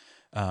faith.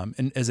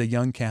 And as a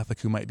young Catholic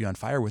who might be on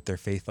fire with their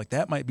faith, like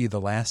that might be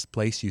the last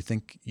place you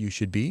think you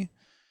should be.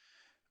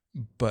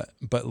 But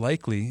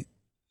likely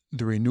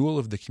the renewal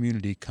of the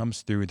community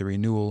comes through the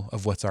renewal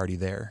of what's already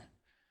there,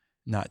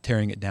 not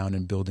tearing it down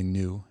and building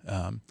new.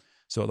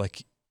 So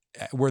like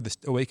where the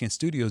Awaken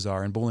Studios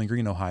are in Bowling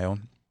Green, Ohio,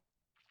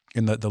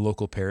 in the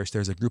local parish,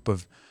 there's a group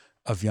of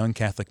young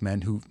Catholic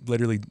men who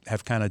literally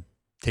have kind of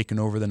taken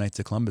over the Knights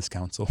of Columbus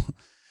Council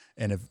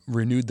and have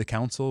renewed the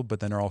council, but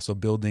then are also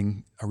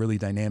building a really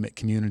dynamic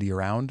community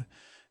around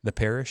the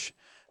parish.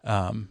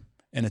 And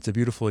it's a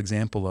beautiful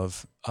example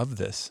of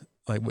this,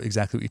 like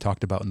exactly what you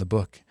talked about in the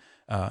book.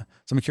 So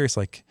I'm curious,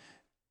 like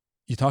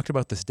you talked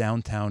about this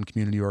downtown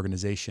community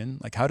organization.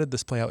 Like how did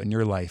this play out in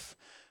your life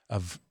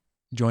of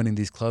joining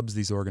these clubs,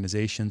 these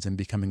organizations, and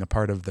becoming a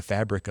part of the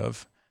fabric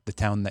of the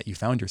town that you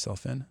found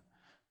yourself in?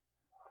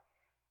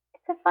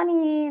 It's a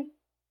funny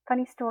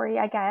story,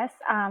 I guess.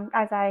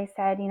 As I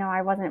said,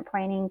 I wasn't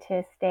planning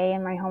to stay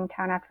in my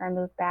hometown after I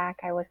moved back.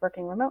 I was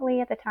working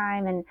remotely at the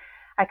time, and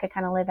I could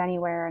kind of live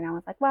anywhere. And I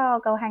was like, well, I'll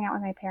go hang out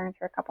with my parents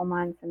for a couple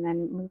months and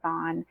then move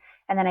on.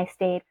 And then I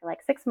stayed for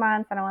like 6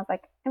 months, and I was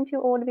like, I'm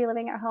too old to be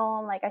living at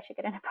home. Like, I should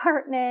get an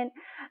apartment.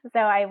 So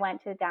I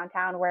went to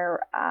downtown where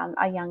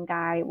a young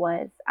guy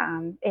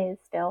is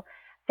still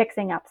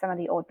fixing up some of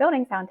the old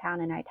buildings downtown,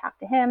 and I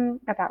talked to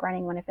him about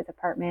renting one of his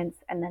apartments.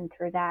 And then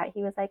through that,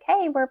 he was like,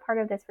 hey, we're part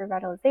of this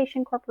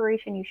revitalization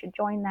corporation, you should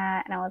join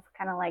that. And I was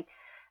kind of like,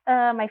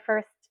 my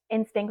first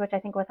instinct, which I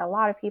think with a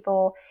lot of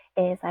people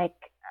is like,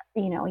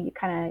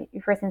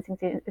 your first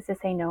instinct is to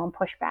say no and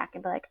push back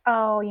and be like,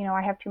 oh,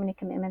 I have too many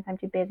commitments, I'm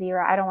too busy,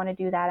 or I don't want to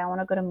do that, I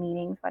want to go to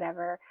meetings,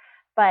 whatever.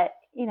 But,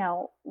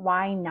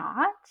 why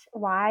not?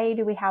 Why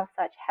do we have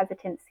such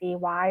hesitancy?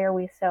 Why are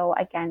we so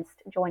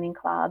against joining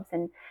clubs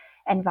and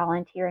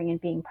volunteering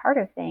and being part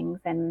of things?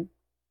 And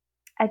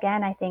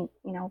again, I think,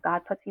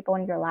 God puts people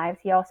in your lives.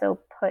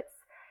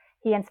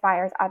 He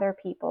inspires other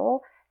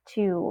people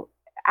to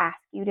ask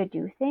you to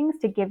do things,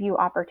 to give you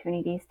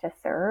opportunities to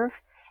serve.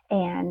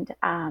 And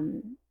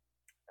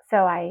so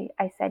I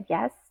said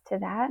yes to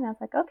that. And I was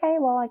like, okay,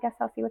 well, I guess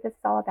I'll see what this is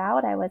all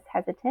about. I was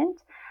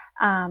hesitant.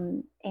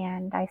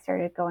 And I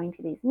started going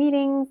to these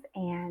meetings,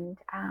 and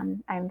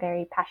I'm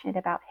very passionate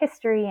about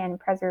history and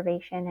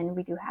preservation. And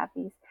we do have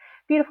these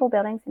beautiful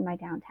buildings in my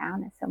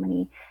downtown, as so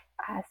many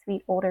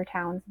sweet older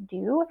towns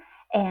do.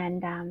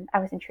 And I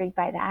was intrigued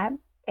by that.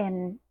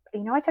 And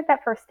I took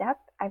that first step.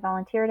 I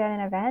volunteered at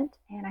an event,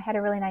 and I had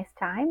a really nice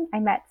time. I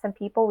met some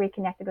people,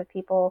 reconnected with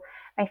people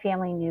my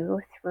family knew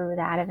through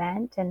that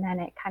event, and then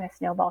it kind of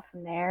snowballed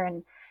from there.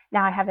 And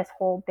now I have this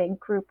whole big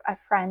group of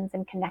friends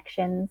and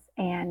connections,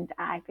 and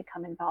I've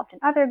become involved in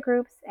other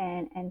groups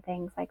and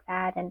things like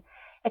that. And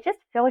it just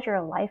fills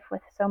your life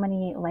with so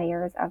many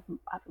layers of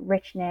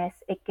richness.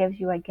 It gives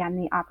you, again,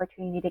 the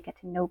opportunity to get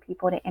to know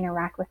people, to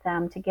interact with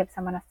them, to give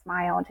someone a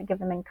smile, to give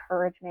them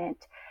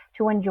encouragement,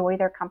 to enjoy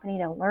their company,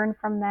 to learn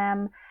from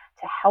them,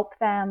 to help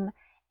them.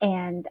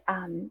 And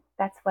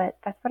that's what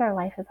our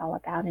life is all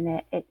about.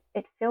 And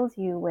it fills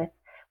you with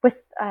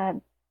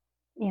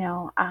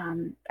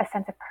a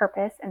sense of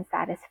purpose and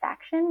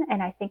satisfaction.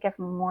 And I think if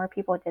more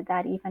people did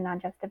that, even on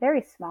just a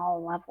very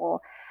small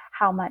level,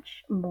 how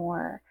much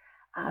more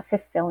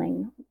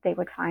fulfilling they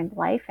would find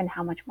life, and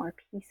how much more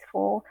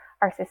peaceful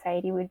our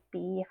society would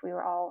be if we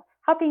were all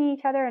helping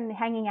each other and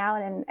hanging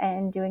out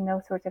and doing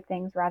those sorts of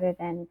things, rather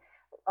than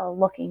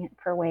looking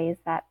for ways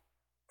that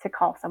to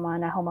call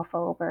someone a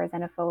homophobe or a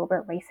xenophobe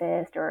or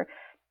racist or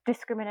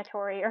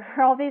discriminatory, or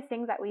all these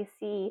things that we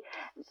see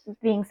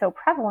being so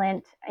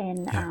prevalent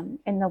Yeah.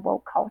 in the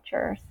woke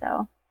culture.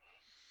 So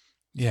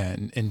Yeah.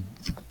 And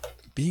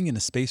being in a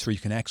space where you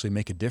can actually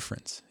make a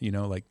difference,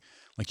 like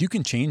you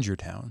can change your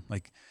town,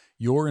 like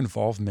your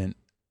involvement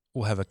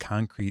will have a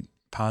concrete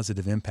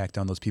positive impact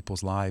on those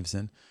people's lives.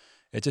 And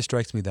it just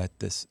strikes me that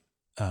that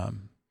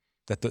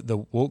the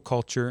woke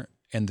culture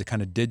and the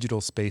kind of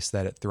digital space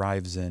that it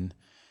thrives in,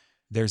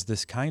 there's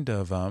this kind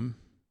of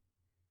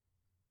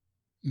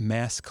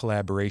mass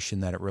collaboration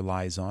that it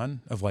relies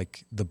on, of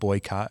like the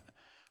boycott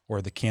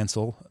or the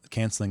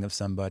canceling of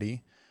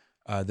somebody,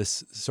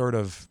 this sort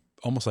of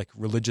almost like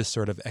religious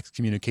sort of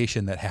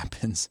excommunication that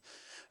happens,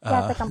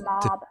 yeah, it's like a to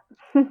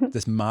mob.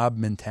 this mob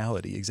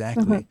mentality. Hmm.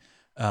 Exactly.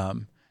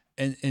 Um,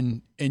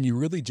 and you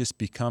really just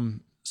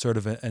become sort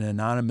of an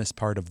anonymous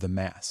part of the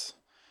mass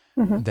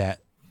Hmm.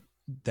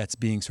 that's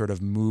being sort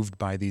of moved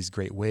by these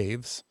great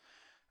waves.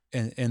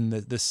 And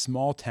the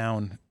small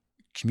town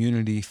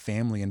community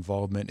family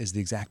involvement is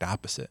the exact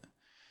opposite.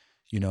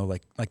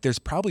 Like there's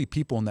probably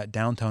people in that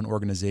downtown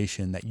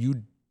organization that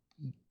you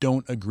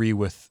don't agree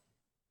with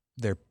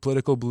their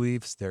political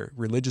beliefs, their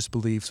religious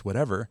beliefs,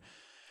 whatever,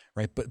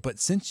 right? But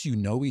since you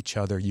know each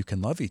other, you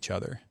can love each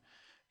other.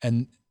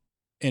 And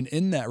and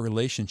in that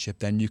relationship,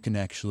 then you can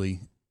actually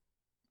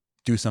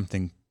do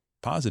something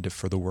positive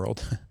for the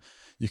world.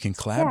 You can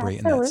Yeah, collaborate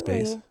in that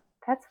space. absolutely.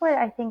 That's what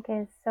I think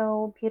is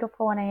so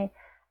beautiful. And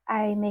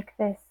I make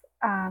this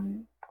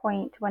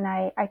point when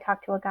I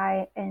talk to a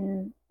guy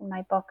in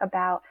my book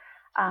about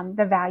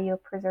the value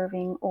of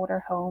preserving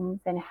older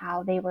homes and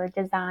how they were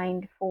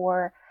designed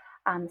for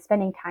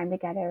spending time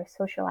together,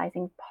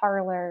 socializing,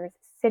 parlors,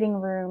 sitting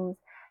rooms,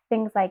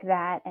 things like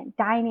that. And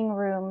dining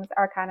rooms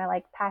are kind of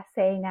like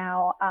passe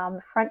now.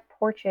 Front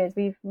porches,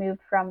 we've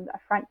moved from a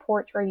front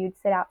porch where you'd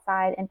sit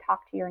outside and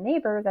talk to your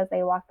neighbors as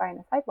they walk by on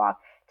the sidewalk,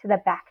 to the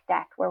back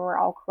deck where we're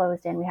all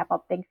closed in. We have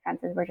up big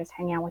fences. We're just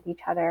hanging out with each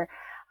other.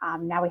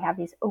 Now we have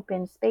these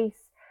open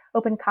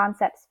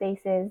concept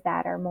spaces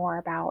that are more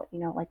about,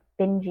 like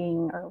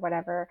binging or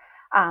whatever,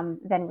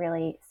 than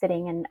really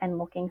sitting and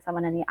looking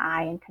someone in the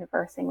eye and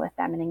conversing with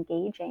them and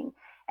engaging.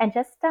 And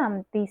just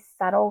these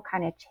subtle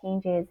kind of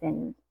changes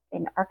in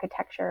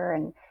architecture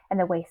and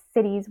the way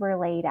cities were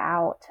laid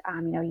out.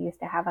 You used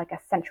to have like a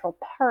central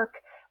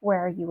park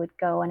where you would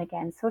go and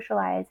again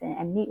socialize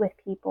and meet with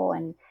people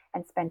and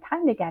spend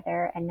time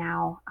together. And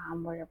now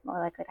we're more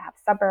likely to have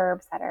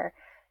suburbs that are,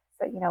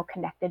 so,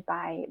 connected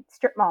by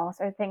strip malls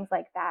or things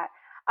like that.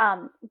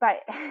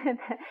 But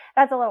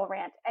that's a little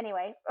rant.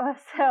 Anyway,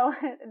 so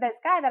this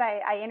guy that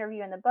I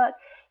interview in the book,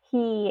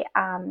 he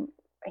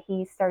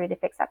started to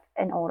fix up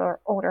an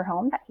older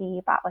home that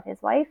he bought with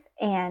his wife,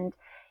 and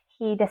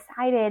he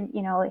decided,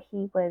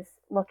 he was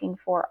looking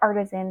for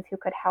artisans who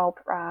could help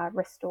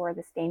restore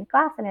the stained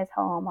glass in his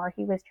home, or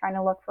he was trying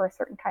to look for a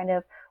certain kind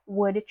of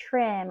wood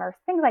trim or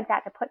things like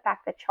that to put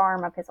back the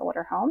charm of his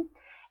older home.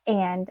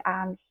 And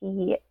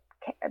he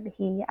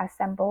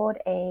assembled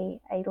a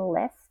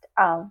list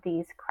of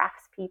these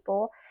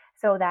craftspeople,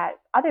 so that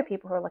other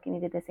people who are looking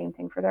to do the same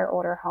thing for their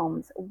older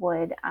homes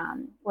would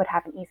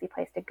have an easy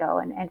place to go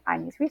and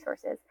find these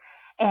resources.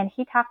 And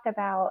he talked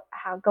about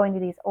how going to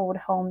these old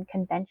home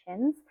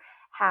conventions,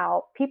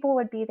 how people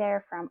would be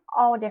there from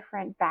all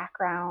different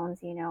backgrounds.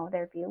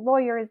 There'd be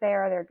lawyers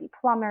there, there'd be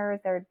plumbers,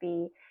 there'd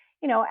be,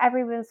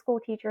 everyone, school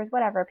teachers,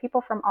 whatever,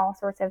 people from all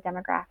sorts of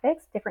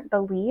demographics, different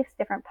beliefs,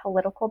 different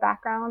political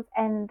backgrounds.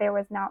 And there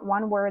was not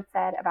one word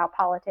said about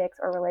politics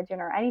or religion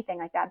or anything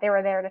like that. They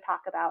were there to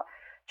talk about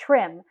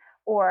trim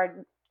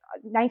or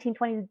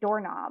 1920s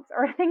doorknobs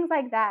or things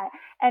like that.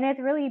 And it's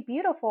really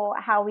beautiful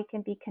how we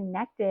can be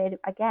connected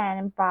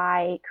again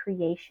by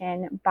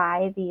creation,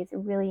 by these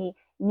really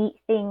neat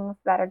things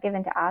that are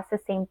given to us. The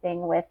same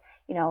thing with,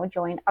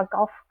 join a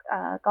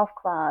golf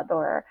club,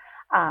 or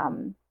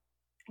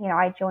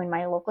I joined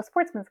my local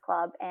sportsman's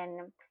club.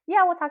 And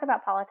yeah, we'll talk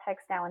about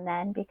politics now and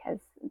then because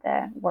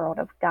the world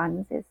of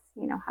guns is,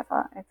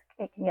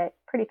 it can get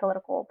pretty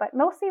political. But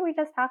mostly we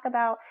just talk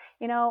about,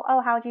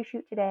 oh, how'd you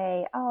shoot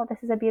today? Oh, this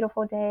is a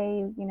beautiful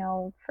day,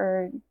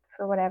 for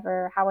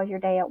whatever. How was your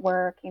day at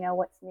work?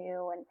 What's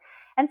new?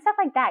 And stuff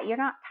like that. You're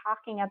not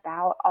talking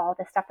about all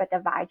the stuff that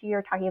divides you.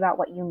 You're talking about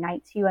what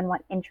unites you and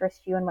what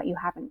interests you and what you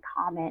have in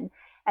common.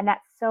 And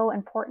that's so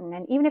important.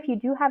 And even if you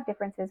do have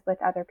differences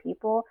with other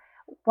people,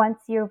 once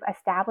you've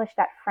established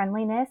that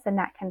friendliness and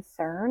that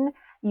concern,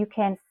 you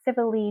can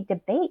civilly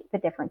debate the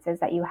differences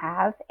that you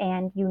have,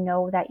 and you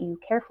know that you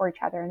care for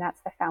each other. And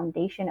that's the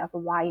foundation of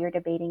why you're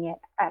debating it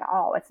at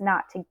all. It's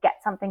not to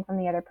get something from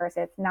the other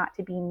person. It's not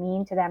to be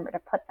mean to them or to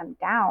put them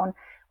down,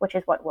 which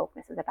is what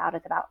wokeness is about.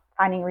 It's about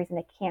finding a reason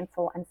to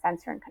cancel and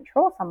censor and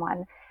control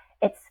someone.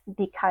 It's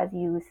because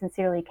you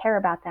sincerely care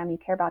about them, you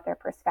care about their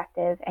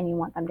perspective, and you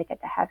want them to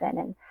get to heaven.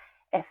 And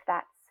if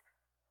that's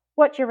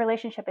what your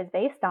relationship is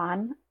based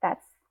on,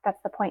 that's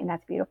the point, and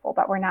that's beautiful.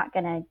 But we're not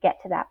going to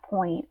get to that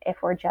point if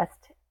we're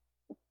just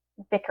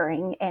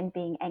bickering and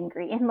being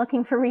angry and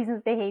looking for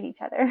reasons to hate each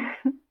other.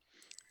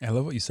 I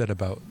love what you said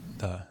about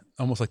the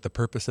almost like the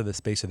purpose of the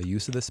space or the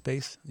use of the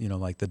space,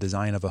 like the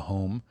design of a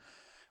home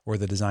or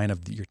the design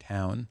of your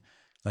town.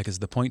 Like, is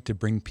the point to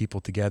bring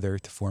people together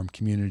to form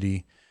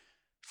community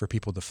for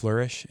people to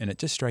flourish? And it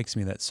just strikes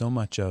me that so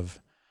much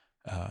of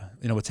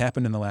what's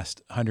happened in the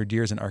last 100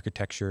 years in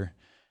architecture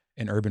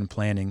and urban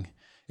planning,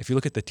 if you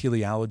look at the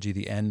teleology,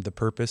 the end, the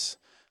purpose,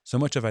 so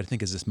much of it, I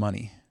think, is this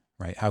money,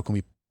 right? How can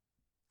we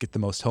get the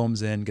most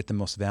homes in, get the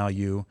most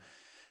value?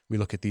 We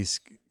look at these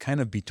kind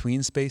of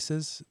between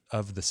spaces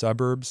of the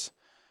suburbs,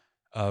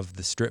 of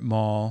the strip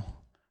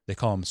mall. They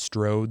call them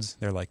stroads.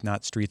 They're like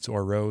not streets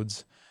or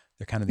roads.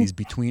 They're kind of these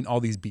all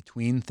these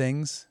between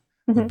things,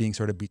 mm-hmm. being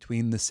sort of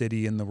between the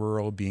city and the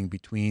rural, being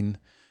between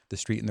the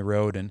street and the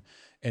road.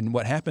 And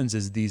what happens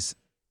is these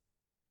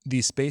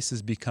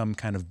spaces become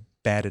kind of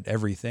bad at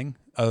everything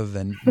other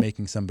than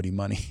making somebody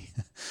money.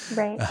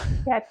 Right.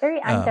 Yeah, it's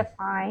very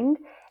undefined.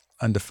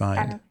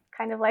 Undefined.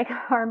 Kind of like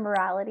our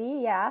morality,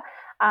 yeah.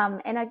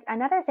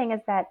 Another thing is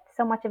that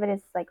so much of it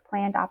is like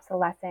planned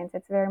obsolescence.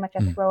 It's very much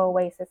a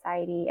throwaway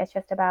society. It's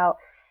just about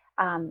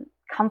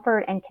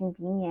comfort and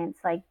convenience,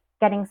 like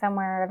getting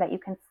somewhere that you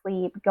can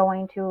sleep,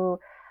 going to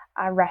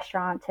a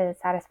restaurant to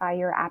satisfy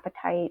your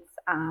appetites.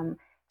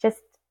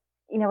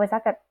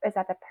 Is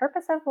that the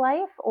purpose of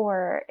life,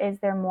 or is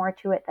there more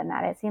to it than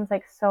that? It seems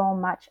like so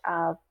much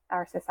of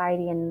our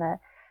society and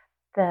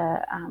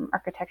the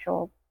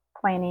architectural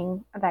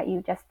planning that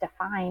you just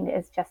defined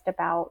is just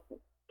about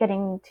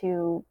getting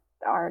to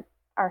our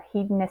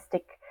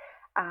hedonistic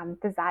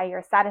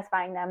desires,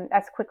 satisfying them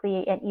as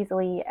quickly and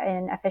easily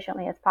and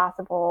efficiently as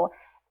possible.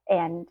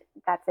 And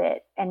that's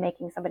it. And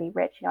making somebody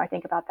rich. I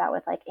think about that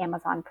with like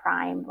Amazon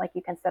Prime. Like,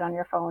 you can sit on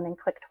your phone and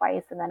click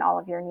twice, and then all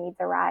of your needs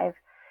arrive,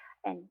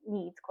 and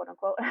needs, quote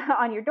unquote,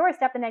 on your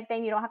doorstep the next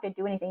day. You don't have to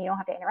do anything. You don't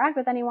have to interact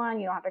with anyone.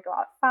 You don't have to go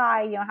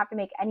outside. You don't have to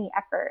make any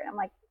effort. And I'm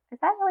like, is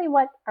that really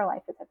what our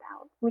life is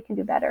about? We can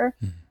do better.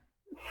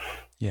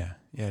 Yeah,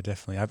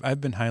 definitely. I've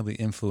been highly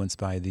influenced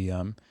by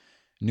the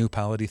New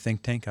Polity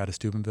think tank out of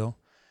Steubenville.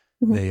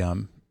 Mm-hmm. They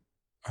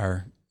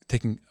are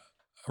taking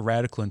a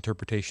radical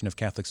interpretation of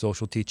Catholic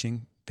social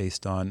teaching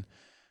based on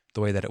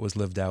the way that it was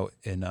lived out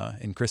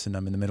in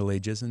Christendom in the Middle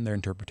Ages, and their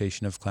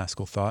interpretation of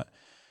classical thought.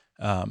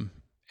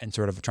 And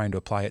sort of trying to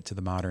apply it to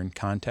the modern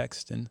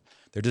context. And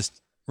they're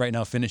just right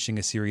now finishing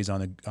a series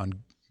on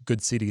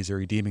good cities or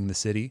redeeming the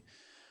city,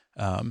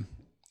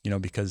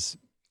 because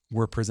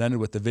we're presented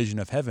with the vision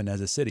of heaven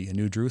as a city, a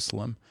new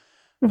Jerusalem.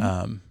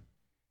 Mm-hmm.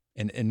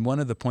 And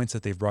one of the points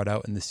that they've brought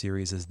out in the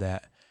series is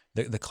that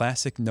the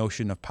classic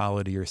notion of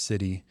polity or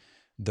city,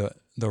 the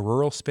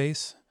rural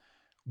space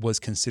was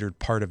considered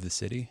part of the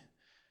city,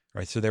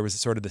 right? So there was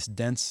sort of this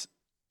dense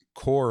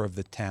core of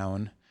the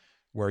town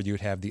where you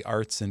would have the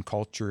arts and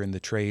culture and the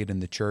trade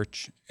and the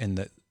church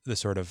and the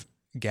sort of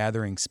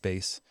gathering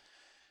space,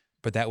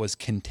 but that was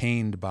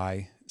contained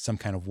by some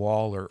kind of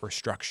wall or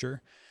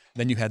structure.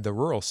 Then you had the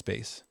rural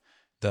space.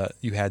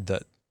 You had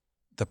the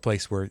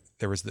place where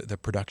there was the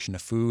production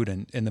of food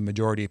and the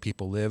majority of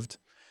people lived.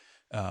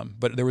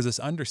 But there was this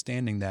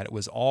understanding that it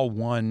was all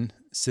one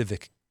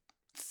civic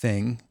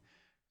thing.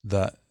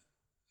 The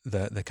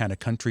the kind of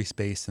country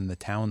space and the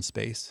town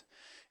space.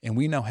 And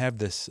we now have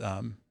this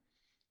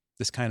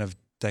this kind of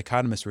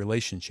dichotomous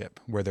relationship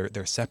where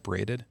they're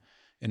separated,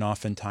 and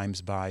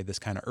oftentimes by this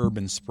kind of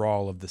urban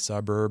sprawl of the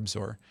suburbs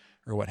or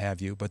what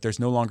have you. But there's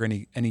no longer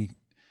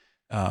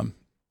um,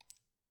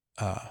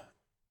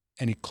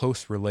 any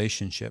close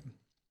relationship.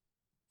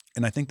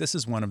 And I think this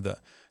is one of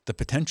the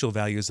potential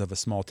values of a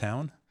small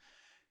town,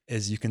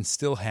 is you can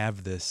still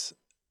have this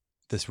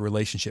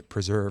relationship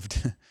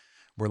preserved,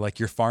 where like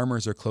your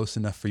farmers are close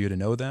enough for you to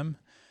know them.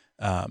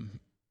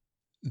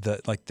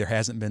 Like there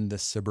hasn't been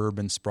this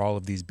suburban sprawl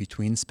of these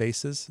between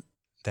spaces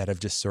that have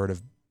just sort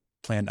of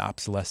planned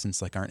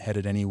obsolescence, like aren't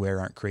headed anywhere,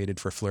 aren't created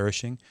for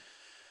flourishing.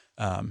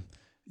 And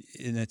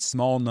it's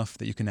small enough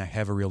that you can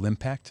have a real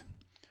impact.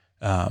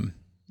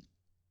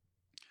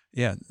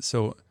 Yeah,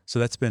 so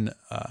that's been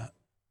a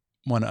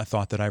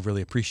thought that I've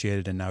really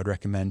appreciated, and I would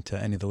recommend to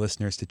any of the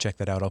listeners to check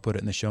that out. I'll put it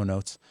in the show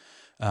notes.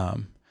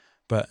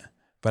 But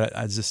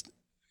I was just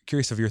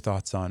curious of your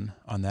thoughts on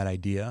that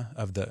idea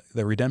of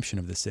the redemption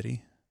of the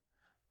city.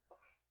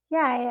 Yeah,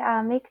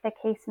 I make the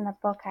case in the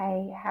book.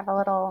 I have a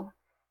little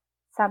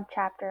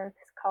subchapter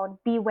called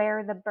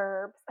 "Beware the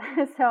Burbs."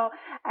 So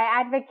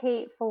I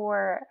advocate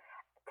for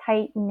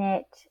tight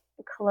knit,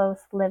 close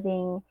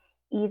living.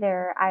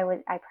 Either I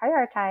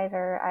prioritize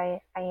or I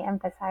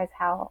emphasize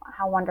how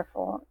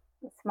wonderful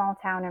small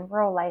town and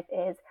rural life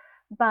is.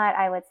 But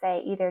I would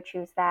say either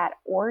choose that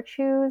or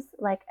choose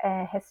like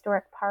a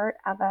historic part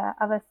of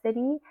a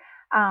city,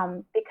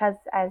 because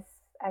as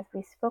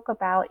we spoke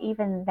about,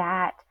 even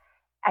that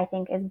I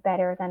think is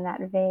better than that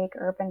vague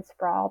urban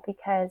sprawl,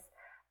 because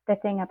the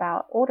thing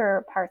about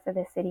older parts of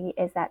the city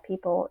is that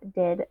people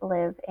did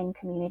live in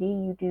community.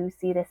 You do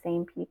see the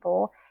same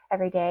people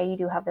every day. You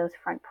do have those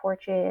front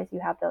porches,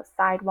 you have those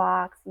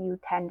sidewalks, you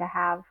tend to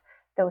have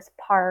those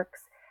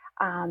parks,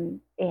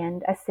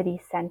 and a city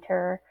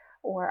center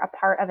or a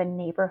part of a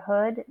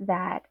neighborhood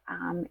that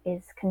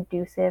is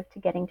conducive to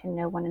getting to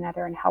know one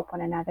another and help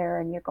one another.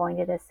 And you're going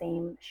to the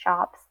same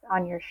shops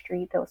on your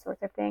street, those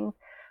sorts of things.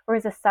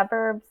 Whereas the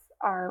suburbs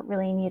are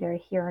really neither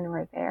here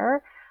nor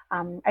there.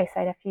 I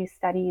cite a few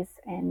studies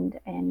and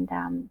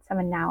some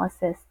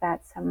analysis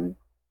that some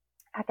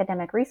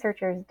academic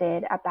researchers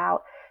did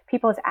about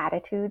people's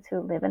attitudes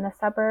who live in the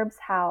suburbs,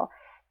 how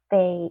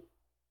they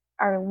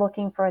are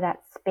looking for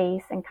that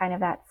space and kind of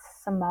that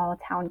small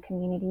town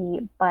community,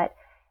 but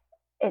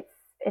it's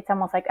it's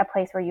almost like a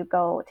place where you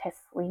go to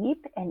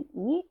sleep and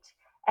eat,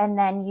 and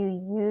then you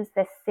use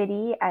the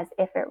city as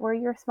if it were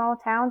your small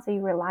town, so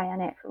you rely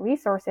on it for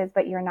resources,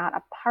 but you're not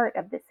a part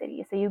of the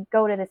city. So you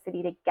go to the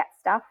city to get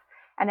stuff,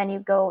 and then you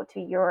go to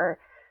your,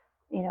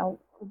 you know,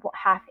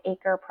 half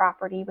acre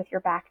property with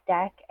your back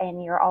deck,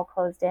 and you're all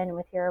closed in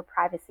with your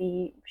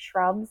privacy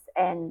shrubs,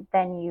 and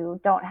then you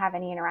don't have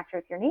any interaction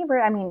with your neighbor.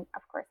 I mean,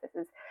 of course,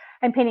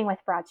 I'm painting with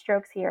broad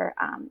strokes here,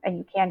 and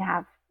you can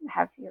have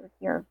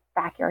your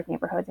backyard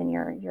neighborhoods and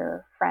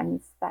your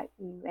friends that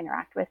you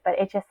interact with, but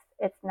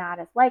it's not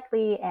as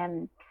likely.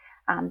 And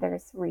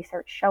there's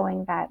research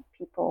showing that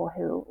people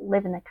who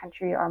live in the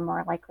country are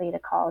more likely to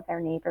call their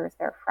neighbors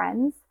their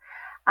friends,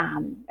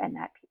 and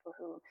that people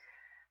who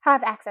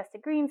have access to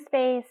green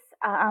space,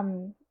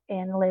 and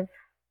live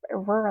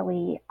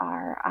rurally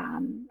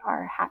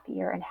are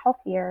happier and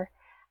healthier.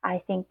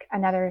 I think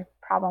another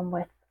problem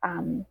with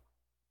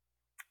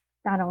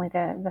not only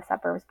the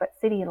suburbs but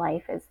city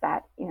life is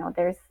that, you know,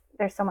 there's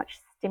so much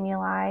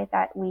stimuli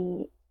that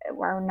we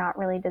are not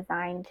really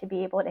designed to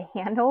be able to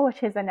handle,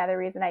 which is another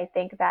reason I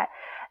think that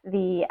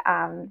the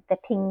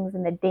pings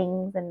and the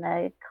dings and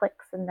the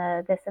clicks and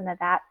the this and the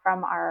that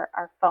from our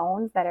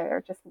phones that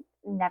are just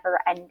never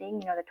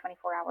ending, you know, the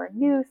 24-hour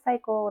news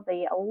cycle,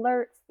 the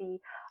alerts, the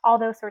all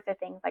those sorts of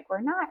things. Like,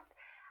 we're not,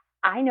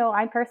 I know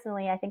I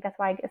personally, I think that's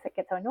why I guess I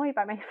get so annoyed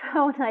by my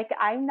phone. Like,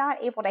 I'm not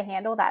able to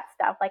handle that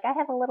stuff. Like, I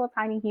have a little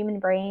tiny human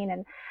brain,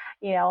 and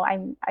you know,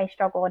 I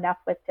struggle enough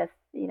with just,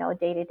 you know,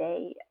 day to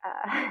day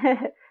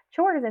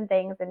chores and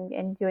things,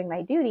 and doing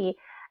my duty.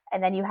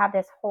 And then you have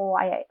this whole,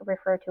 I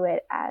refer to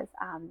it as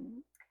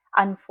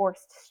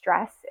unforced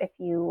stress. If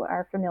you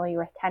are familiar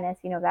with tennis,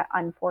 you know that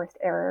unforced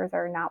errors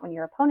are not when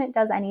your opponent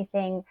does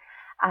anything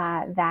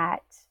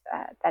that's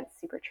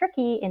super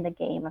tricky in the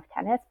game of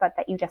tennis, but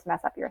that you just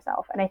mess up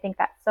yourself. And I think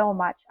that so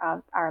much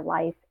of our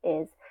life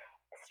is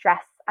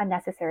stress,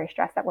 unnecessary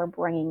stress that we're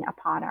bringing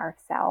upon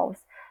ourselves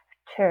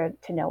to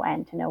no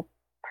end, to no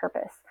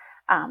purpose.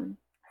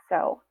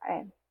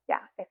 Yeah,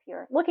 if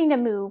you're looking to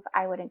move,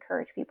 I would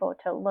encourage people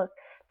to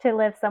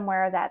live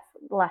somewhere that's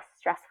less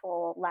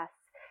stressful,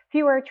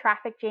 fewer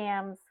traffic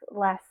jams,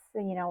 less,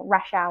 you know,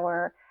 rush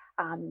hour,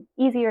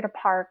 easier to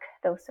park,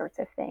 those sorts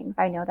of things.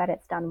 I know that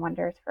it's done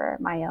wonders for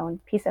my own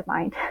peace of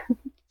mind.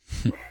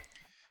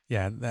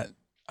 Yeah,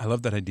 I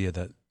love that idea,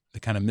 that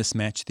the kind of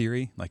mismatch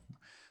theory. Like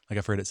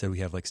I've heard it said, we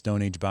have like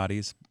Stone Age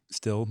bodies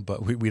still,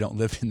 but we don't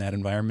live in that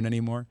environment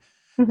anymore.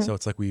 Mm-hmm. So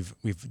it's like we've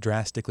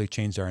drastically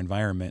changed our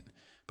environment,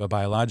 but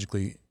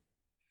biologically,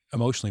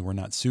 emotionally, we're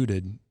not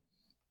suited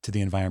to the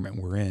environment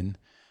we're in.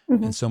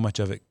 Mm-hmm. And so much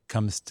of it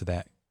comes to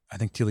that I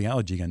think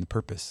teleology again, the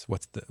purpose.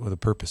 What's the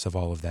purpose of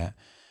all of that?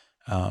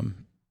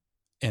 Um,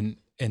 and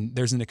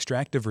there's an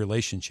extractive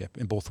relationship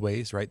in both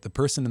ways, right? The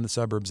person in the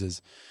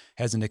suburbs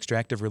has an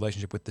extractive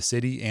relationship with the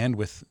city and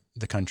with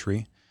the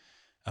country,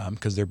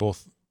 because they're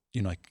both,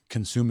 like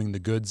consuming the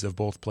goods of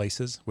both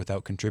places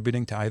without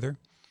contributing to either.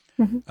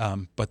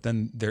 Mm-hmm. But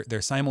then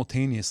they're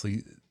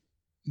simultaneously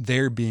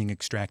they're being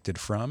extracted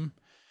from,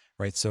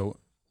 right? So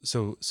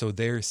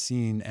they're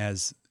seen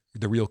as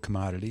the real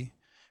commodity,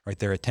 right?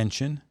 Their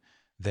attention,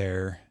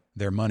 their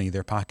money,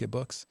 their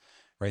pocketbooks,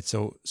 right?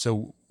 So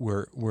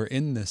we're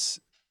in this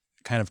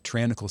kind of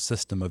tyrannical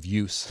system of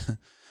use,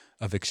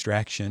 of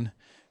extraction,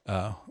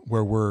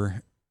 where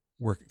we're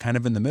kind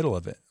of in the middle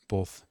of it,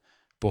 both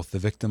the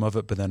victim of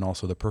it, but then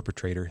also the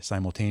perpetrator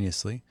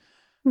simultaneously.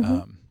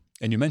 Mm-hmm.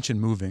 And you mentioned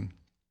moving,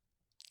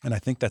 and I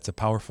think that's a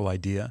powerful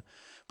idea.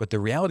 But the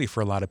reality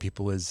for a lot of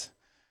people is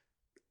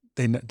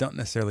they don't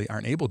necessarily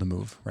aren't able to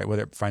move, right?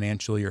 Whether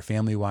financially or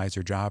family wise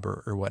or job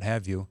or what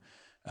have you.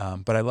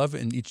 But I love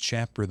in each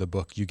chapter of the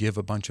book, you give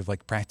a bunch of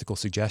like practical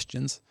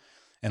suggestions.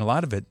 And a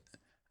lot of it,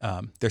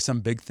 there's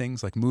some big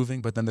things like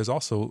moving, but then there's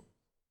also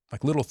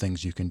like little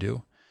things you can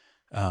do.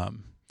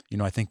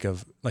 I think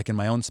of like in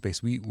my own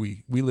space,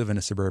 we live in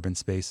a suburban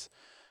space.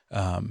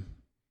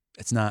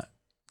 It's not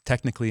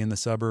technically in the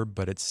suburb,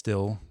 but it's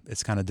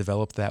kind of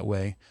developed that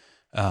way.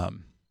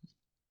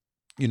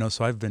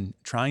 So I've been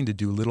trying to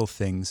do little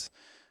things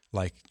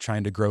like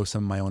trying to grow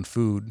some of my own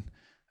food.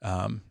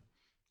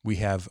 We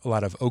have a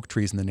lot of oak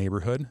trees in the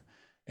neighborhood,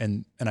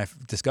 and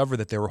I've discovered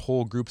that there were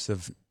whole groups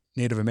of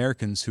Native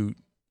Americans who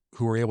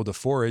were able to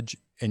forage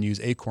and use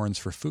acorns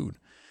for food,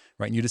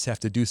 right? And you just have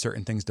to do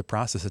certain things to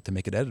process it to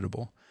make it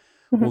editable.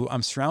 Mm-hmm. Well,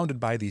 I'm surrounded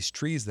by these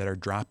trees that are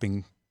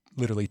dropping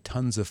literally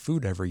tons of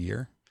food every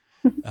year.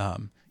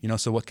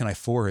 So what can I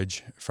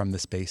forage from the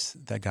space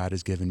that God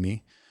has given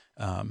me?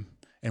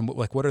 And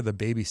what are the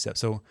baby steps?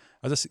 So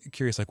I was just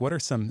curious, like, what are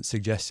some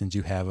suggestions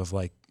you have of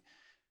like,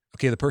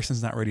 okay, the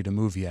person's not ready to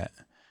move yet,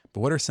 but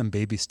what are some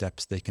baby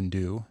steps they can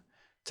do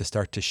to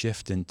start to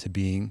shift into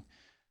being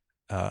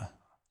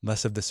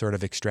less of the sort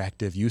of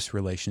extractive use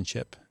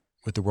relationship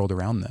with the world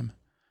around them?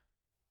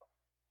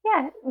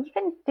 Yeah, you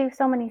can do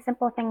so many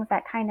simple things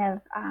that kind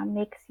of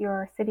makes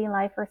your city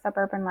life or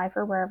suburban life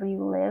or wherever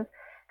you live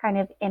kind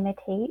of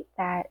imitate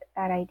that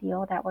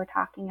ideal that we're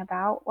talking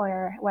about,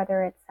 or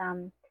whether it's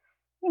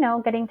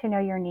getting to know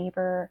your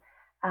neighbor.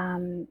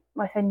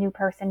 If a new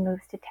person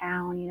moves to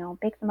town,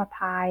 bake them a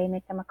pie,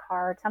 make them a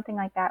card, something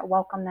like that,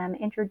 welcome them,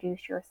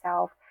 introduce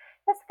yourself.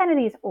 That's kind of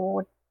these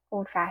old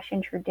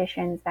fashioned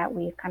traditions that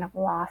we've kind of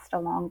lost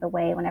along the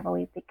way whenever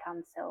we've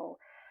become so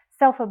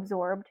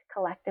self-absorbed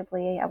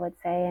collectively, I would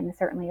say, and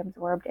certainly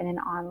absorbed in an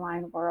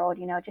online world.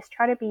 Just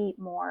try to be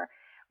more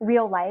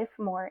real life,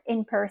 more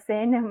in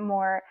person,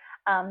 more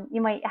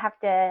you might have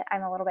to,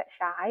 I'm a little bit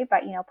shy,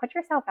 but put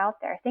yourself out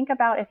there. Think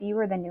about if you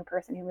were the new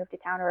person who moved to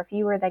town, or if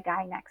you were the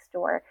guy next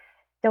door.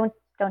 Don't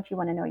you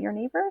want to know your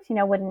neighbors?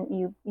 Wouldn't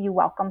you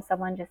welcome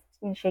someone just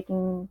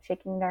shaking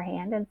their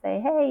hand and say,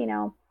 hey,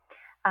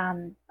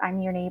 I'm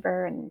your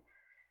neighbor, and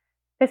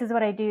this is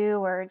what I do,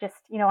 or just,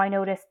 I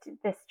noticed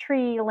this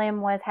tree limb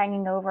was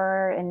hanging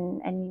over,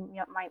 and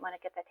you might want to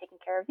get that taken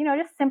care of.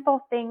 Just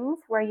simple things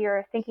where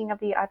you're thinking of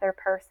the other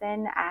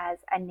person as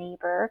a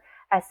neighbor,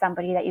 as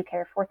somebody that you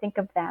care for. Think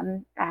of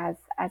them as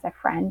a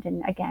friend.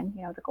 And again,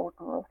 the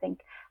golden rule,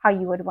 think how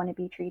you would want to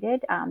be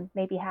treated.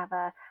 Maybe have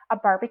a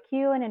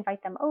barbecue and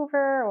invite them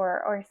over,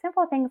 or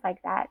simple things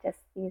like that, just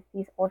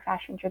these old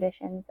fashioned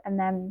traditions. And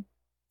then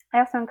I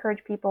also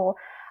encourage people,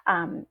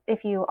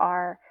 if you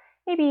are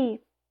maybe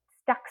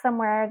stuck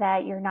somewhere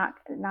that you're not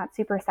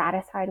super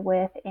satisfied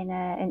with in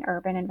an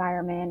urban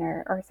environment,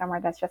 or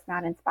somewhere that's just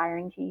not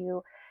inspiring to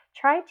you,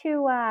 try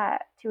to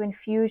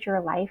infuse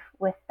your life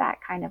with that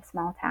kind of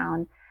small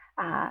town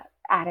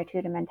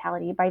attitude and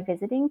mentality by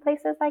visiting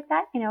places like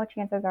that.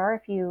 Chances are,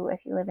 if you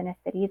live in a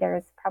city,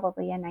 there's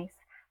probably a nice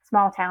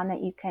small town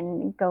that you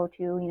can go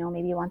to,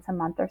 maybe once a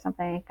month or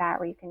something like that,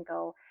 where you can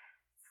go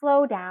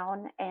slow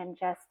down and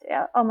just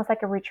almost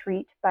like a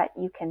retreat, but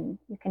you can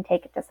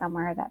take it to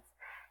somewhere that's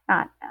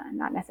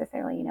not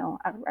necessarily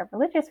a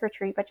religious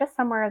retreat, but just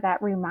somewhere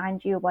that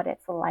reminds you what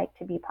it's like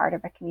to be part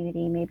of a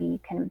community. Maybe you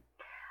can.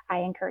 I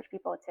encourage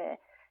people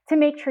to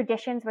make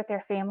traditions with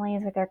their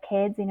families, with their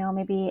kids.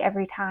 Maybe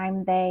every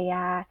time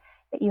that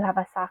you have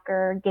a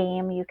soccer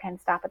game, you can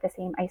stop at the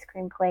same ice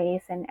cream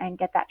place and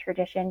get that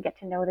tradition, get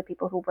to know the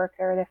people who work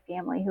there, the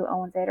family who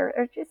owns it,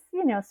 or just,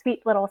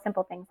 sweet little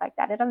simple things like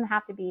that. It doesn't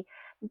have to be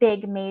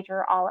big,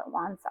 major, all at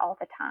once, all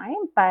the time,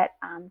 but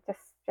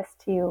just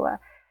to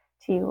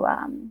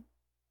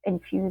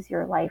infuse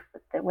your life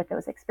with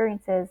those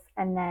experiences,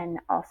 and then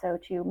also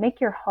to make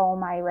your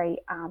home, I write,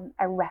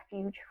 a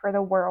refuge for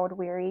the world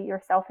weary,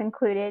 yourself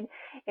included.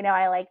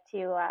 I like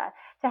to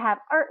have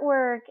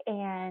artwork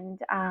and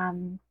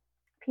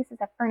pieces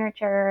of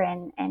furniture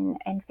and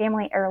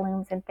family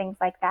heirlooms and things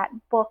like that,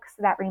 books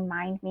that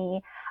remind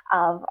me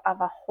of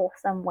a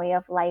wholesome way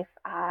of life,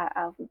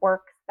 of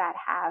works that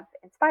have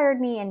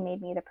inspired me and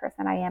made me the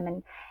person I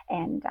am,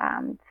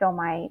 and fill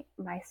my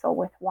soul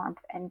with warmth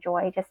and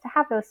joy. Just to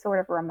have those sort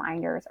of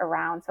reminders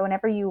around. So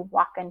whenever you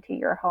walk into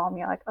your home,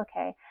 you're like,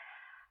 okay,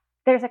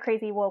 there's a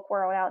crazy woke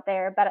world out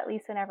there, but at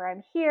least whenever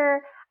I'm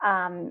here,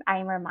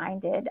 I'm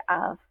reminded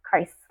of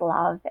Christ's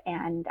love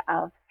and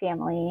of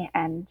family,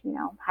 and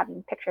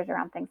having pictures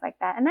around things like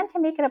that. And then to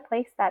make it a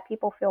place that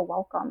people feel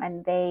welcome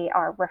and they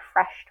are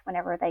refreshed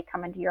whenever they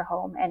come into your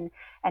home and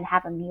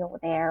have a meal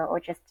there, or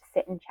just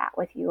sit and chat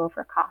with you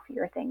over coffee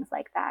or things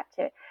like that.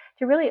 To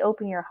really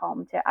open your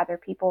home to other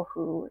people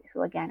who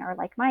again are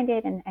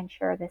like-minded and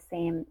share the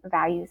same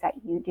values that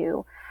you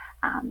do.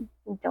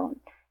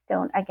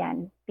 Don't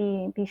again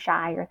be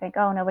shy or think,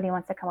 oh, nobody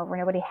wants to come over,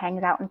 nobody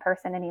hangs out in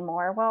person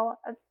anymore. Well,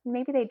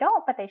 maybe they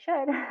don't, but they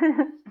should.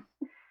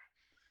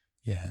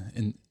 Yeah,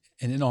 and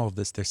in all of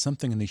this, there's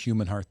something in the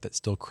human heart that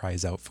still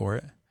cries out for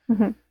it.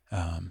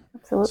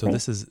 Absolutely. So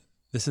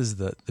this is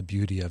the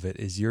beauty of it,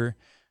 is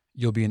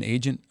you'll be an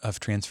agent of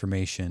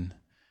transformation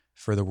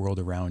for the world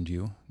around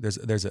you.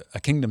 There's a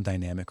kingdom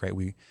dynamic, right?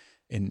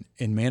 In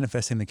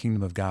manifesting the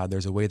kingdom of God,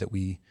 there's a way that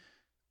we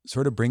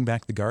sort of bring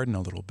back the garden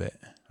a little bit.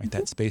 Like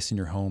that space in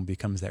your home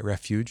becomes that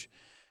refuge,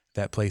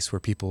 that place where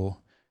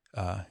people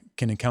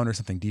can encounter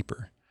something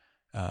deeper.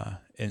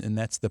 And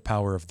that's the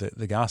power of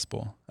the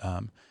gospel.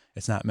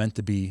 It's not meant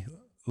to be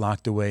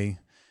locked away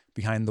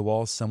behind the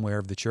walls somewhere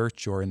of the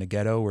church or in a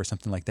ghetto or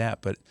something like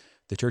that, but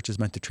the church is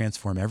meant to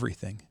transform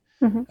everything.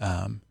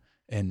 And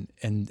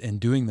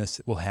doing this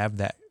will have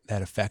that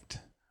effect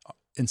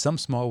in some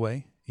small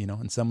way,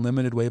 in some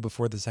limited way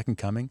before the second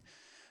coming,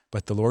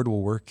 but the Lord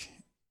will work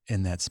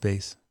in that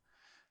space.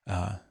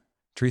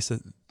 Teresa,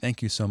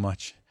 thank you so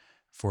much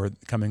for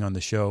coming on the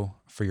show,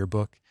 for your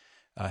book.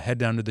 Head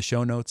down to the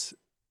show notes,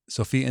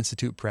 Sophia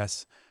Institute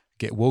Press,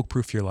 get Woke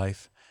Proof Your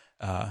Life.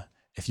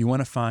 If you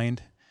want to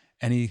find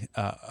any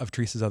of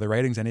Teresa's other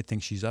writings, anything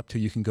she's up to,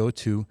 you can go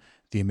to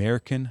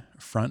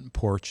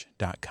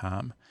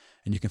theamericanfrontporch.com,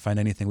 and you can find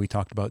anything we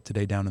talked about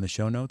today down in the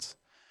show notes.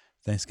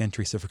 Thanks again,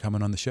 Teresa, for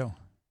coming on the show.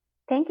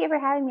 Thank you for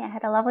having me. I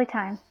had a lovely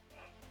time.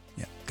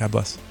 Yeah, God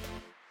bless.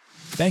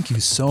 Thank you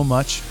so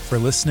much for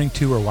listening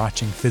to or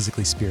watching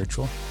Physically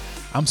Spiritual.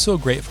 I'm so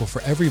grateful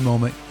for every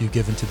moment you've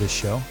given to this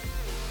show.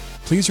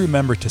 Please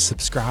remember to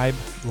subscribe,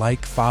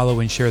 like,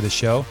 follow, and share the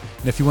show.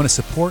 And if you want to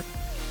support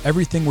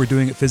everything we're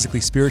doing at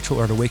Physically Spiritual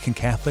or at Awaken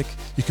Catholic,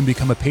 you can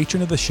become a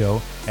patron of the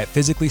show at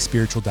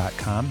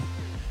physicallyspiritual.com.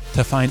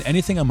 To find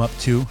anything I'm up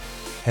to,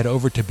 head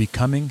over to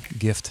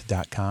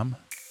becominggift.com.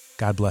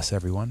 God bless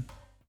everyone.